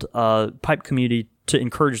world, pipe community, to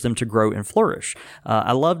encourage them to grow and flourish.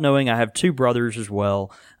 I love knowing I have two brothers as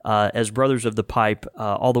well, as brothers of the pipe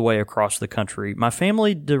all the way across the country. My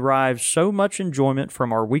family derives so much enjoyment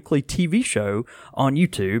from our weekly TV show on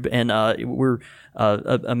YouTube, and we're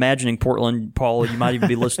imagining Portland, Paul, you might even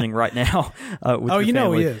be listening right now with your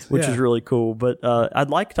family, he is. which Yeah. is really cool. But I'd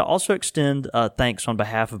like to also extend thanks on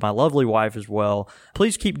behalf of my lovely wife as well.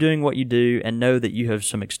 Please keep doing what you do, and know that you have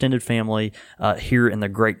some extended family here in the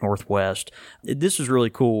great Northwest. This is really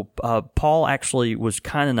cool. Paul actually was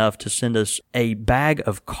kind enough to send us a bag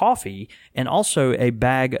of coffee and also a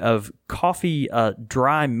bag of coffee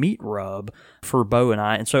dry meat rub for Bo and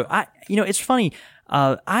I. And so it's funny.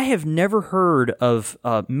 I have never heard of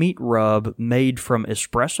meat rub made from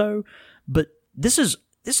espresso, but this is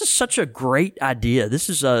such a great idea. This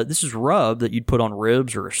is rub that you'd put on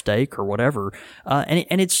ribs or a steak or whatever,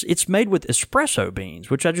 and it's made with espresso beans,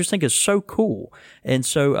 which I just think is so cool. And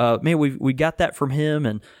so, man, we got that from him,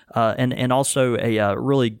 and also a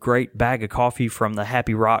really great bag of coffee from the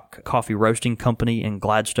Happy Rock Coffee Roasting Company in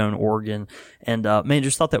Gladstone, Oregon. And man,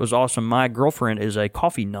 just thought that was awesome. My girlfriend is a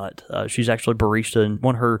coffee nut. She's actually a barista, and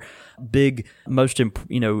one of her big, most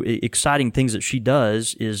exciting things that she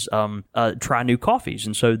does is try new coffees.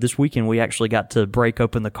 And so this weekend we actually got to break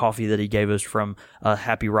open the coffee that he gave us from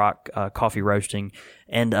Happy Rock Coffee Roasting,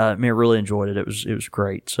 and man, really enjoyed it. It was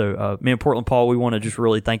great. So man, Portland Paul, we want to just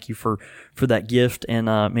really thank you for that gift, and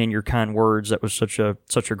man, your kind words. That was such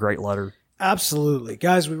a great letter. Absolutely,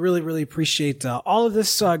 guys. We really, really appreciate all of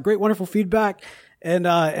this great, wonderful feedback. And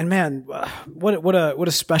man, what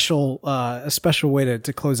a special way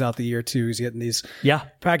to close out the year too, is getting these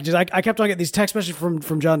packages. I kept on getting these text messages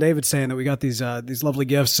from John David saying that we got these lovely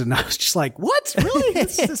gifts, and I was just like, what? Really?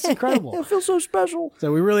 It's incredible. It feels so special.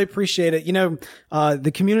 So we really appreciate it.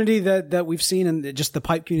 The community that we've seen, and just the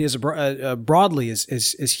pipe community as broadly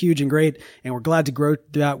is huge and great, and we're glad to grow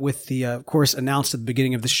that with the of course announced at the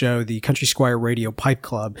beginning of the show, the Country Squire Radio Pipe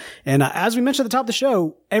Club. And as we mentioned at the top of the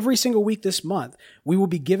show, every single week this month, we will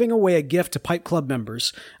be giving away a gift to Pipe Club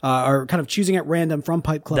members, or kind of choosing at random from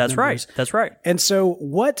Pipe Club members. That's right. And so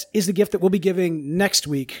what is the gift that we'll be giving next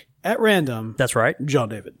week at random? That's right. John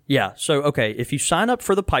David. Yeah. So, okay, if you sign up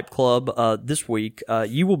for the Pipe Club this week,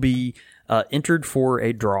 you will be entered for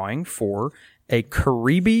a drawing for a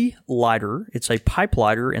Caribe lighter. It's a pipe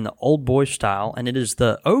lighter in the old boy style, and it is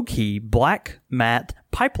the Oki Black Matte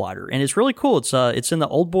Pipe lighter, and it's really cool. It's in the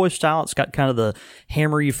old boy style. It's got kind of the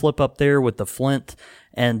hammer you flip up there with the flint,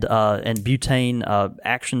 and butane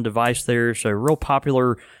action device there. So real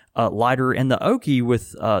popular lighter, and the Oki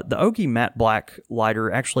with the Oki matte black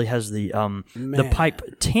lighter actually has the pipe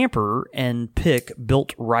tamper and pick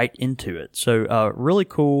built right into it. So really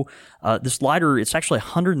cool. This lighter, it's actually a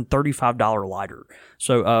 $135 lighter.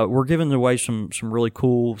 So we're giving away some really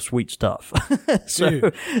cool, sweet stuff. I'm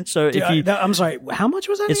sorry, how much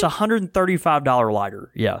was that? It's a $135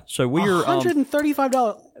 lighter. Yeah. So we are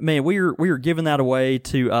 $135. Man, we are giving that away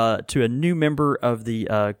to a new member of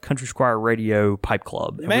the Country Squire Radio Pipe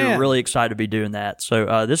Club. And we're really excited to be doing that.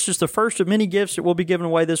 So this is the first of many gifts that we'll be giving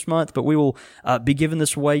away this month, but we will be giving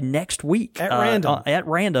this away next week at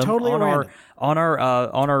random. Totally random. On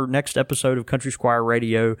our next episode of Country Squire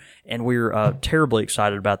Radio, and we're terribly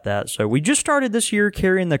excited about that. So we just started this year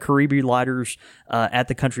carrying the Caribe lighters at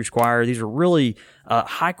the Country Squire. These are really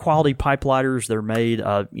high quality pipe lighters. They're made,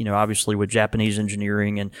 obviously with Japanese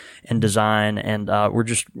engineering and design, and we're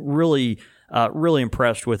just really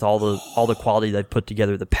impressed with all the quality they've put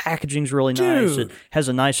together. The packaging's really nice. It has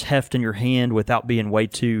a nice heft in your hand without being way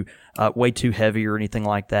too heavy or anything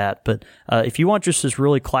like that. But if you want just this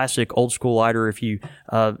really classic old school lighter, if you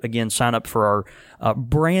again sign up for our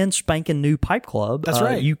brand spanking new pipe club, that's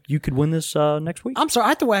right. You could win this next week. I'm sorry, I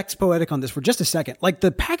have to wax poetic on this for just a second. Like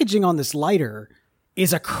the packaging on this lighter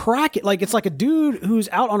is a crack. Like it's like a dude who's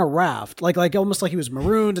out on a raft, like almost like he was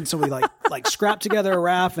marooned, and so we like scrapped together a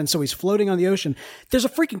raft, and so he's floating on the ocean. There's a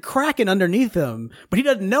freaking kraken underneath him, but he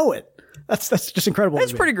doesn't know it. That's just incredible.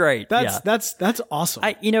 That's pretty great. That's awesome.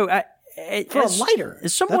 For a lighter,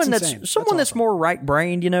 as someone that's more right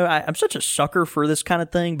brained, I'm such a sucker for this kind of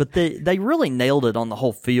thing. But they really nailed it on the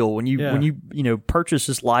whole feel when you purchase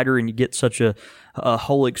this lighter and you get such a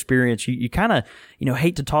whole experience. You kind of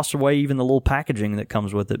hate to toss away even the little packaging that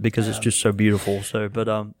comes with it because it's just so beautiful. So, but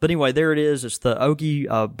anyway, there it is. It's the Oki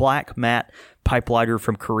black matte pipe lighter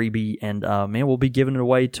from Caribe, and we'll be giving it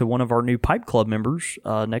away to one of our new Pipe Club members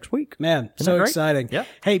next week. Man, so exciting. Yeah.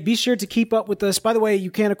 Hey, be sure to keep up with us. By the way,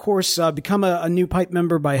 you can, of course, become a new Pipe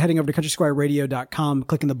member by heading over to countrysquireradio.com,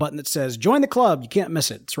 clicking the button that says join the club. You can't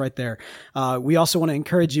miss it. It's right there. We also want to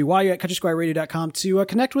encourage you while you're at countrysquireradio.com to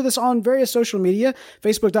connect with us on various social media,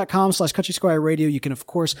 facebook.com/countrysquireradio. You can, of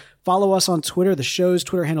course, follow us on Twitter. The show's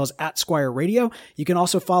Twitter handle is @SquireRadio. You can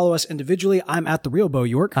also follow us individually. I'm at The Real Bo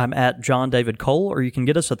York. I'm at John David Cole, or you can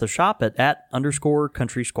get us at the shop at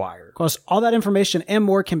 _Country Squire. Of course, all that information and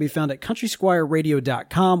more can be found at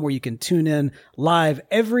countrysquireradio.com, where you can tune in live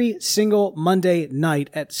every single Monday night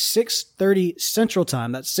at 6:30 Central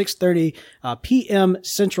Time. That's 6:30 p.m.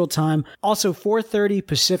 Central Time. Also 4:30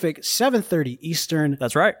 Pacific, 7:30 Eastern.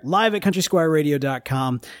 That's right. Live at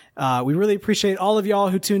countrysquireradio.com. We really appreciate all of y'all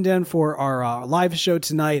who tuned in for our live show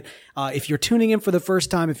tonight. If you're tuning in for the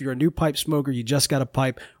first time, if you're a new pipe smoker, you just got a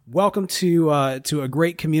pipe, welcome to a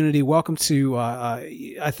great community. Welcome to,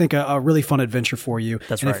 I think, a really fun adventure for you.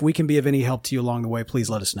 That's right. And if we can be of any help to you along the way, please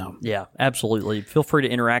let us know. Yeah, absolutely. Feel free to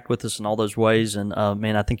interact with us in all those ways. And,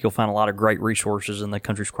 I think you'll find a lot of great resources in the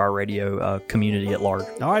Country Squire Radio community at large.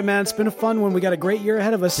 All right, man. It's been a fun one. We got a great year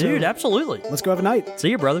ahead of us. Dude, absolutely. Let's go have a night. See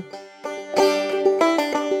you, brother.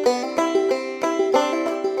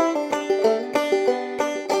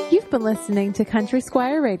 Been listening to Country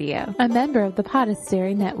Squire Radio, a member of the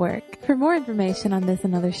Podastery Network. For more information on this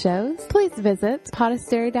and other shows, please visit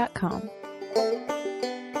podastery.com.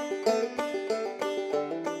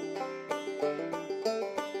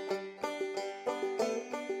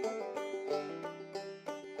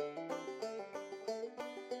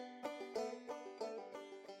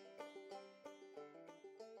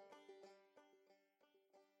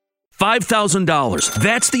 $5,000.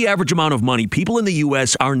 That's the average amount of money people in the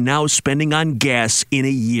U.S. are now spending on gas in a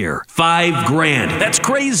year. $5,000. That's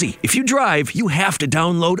crazy. If you drive, you have to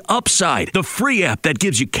download Upside, the free app that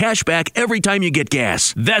gives you cash back every time you get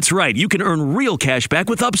gas. That's right. You can earn real cash back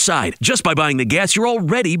with Upside just by buying the gas you're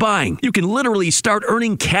already buying. You can literally start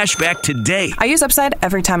earning cash back today. I use Upside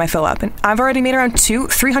every time I fill up, and I've already made around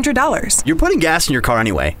 $300. You're putting gas in your car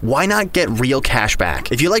anyway. Why not get real cash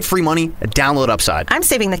back? If you like free money, download Upside. I'm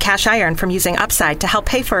saving the cash I earn from using Upside to help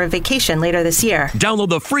pay for a vacation later this year. Download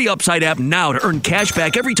the free Upside app now to earn cash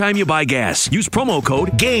back every time you buy gas. Use promo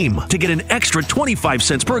code GAME to get an extra 25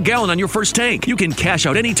 cents per gallon on your first tank. You can cash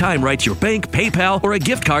out anytime right to your bank, PayPal, or a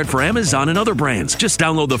gift card for Amazon and other brands. Just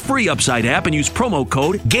download the free Upside app and use promo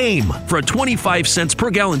code GAME for a 25 cents per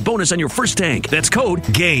gallon bonus on your first tank. That's code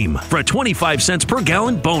GAME for a 25 cents per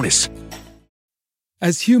gallon bonus.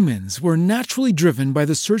 As humans, we're naturally driven by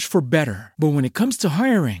the search for better. But when it comes to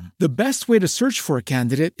hiring, the best way to search for a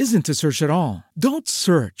candidate isn't to search at all. Don't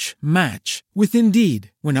search, match with Indeed.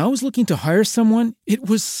 When I was looking to hire someone, it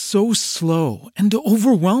was so slow and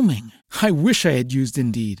overwhelming. I wish I had used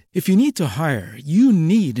Indeed. If you need to hire, you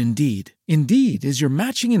need Indeed. Indeed is your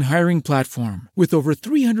matching and hiring platform with over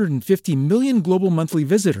 350 million global monthly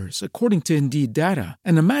visitors, according to Indeed data,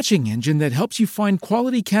 and a matching engine that helps you find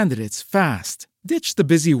quality candidates fast. Ditch the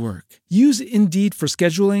busy work. Use Indeed for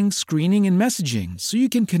scheduling, screening, and messaging so you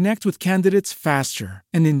can connect with candidates faster.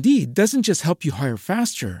 And Indeed doesn't just help you hire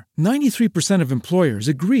faster. 93% of employers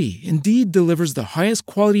agree Indeed delivers the highest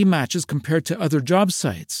quality matches compared to other job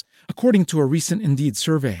sites, according to a recent Indeed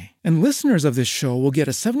survey. And listeners of this show will get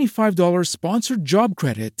a $75 sponsored job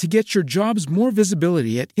credit to get your jobs more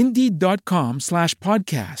visibility at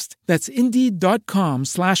Indeed.com/podcast. That's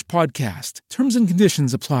Indeed.com/podcast. Terms and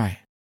conditions apply.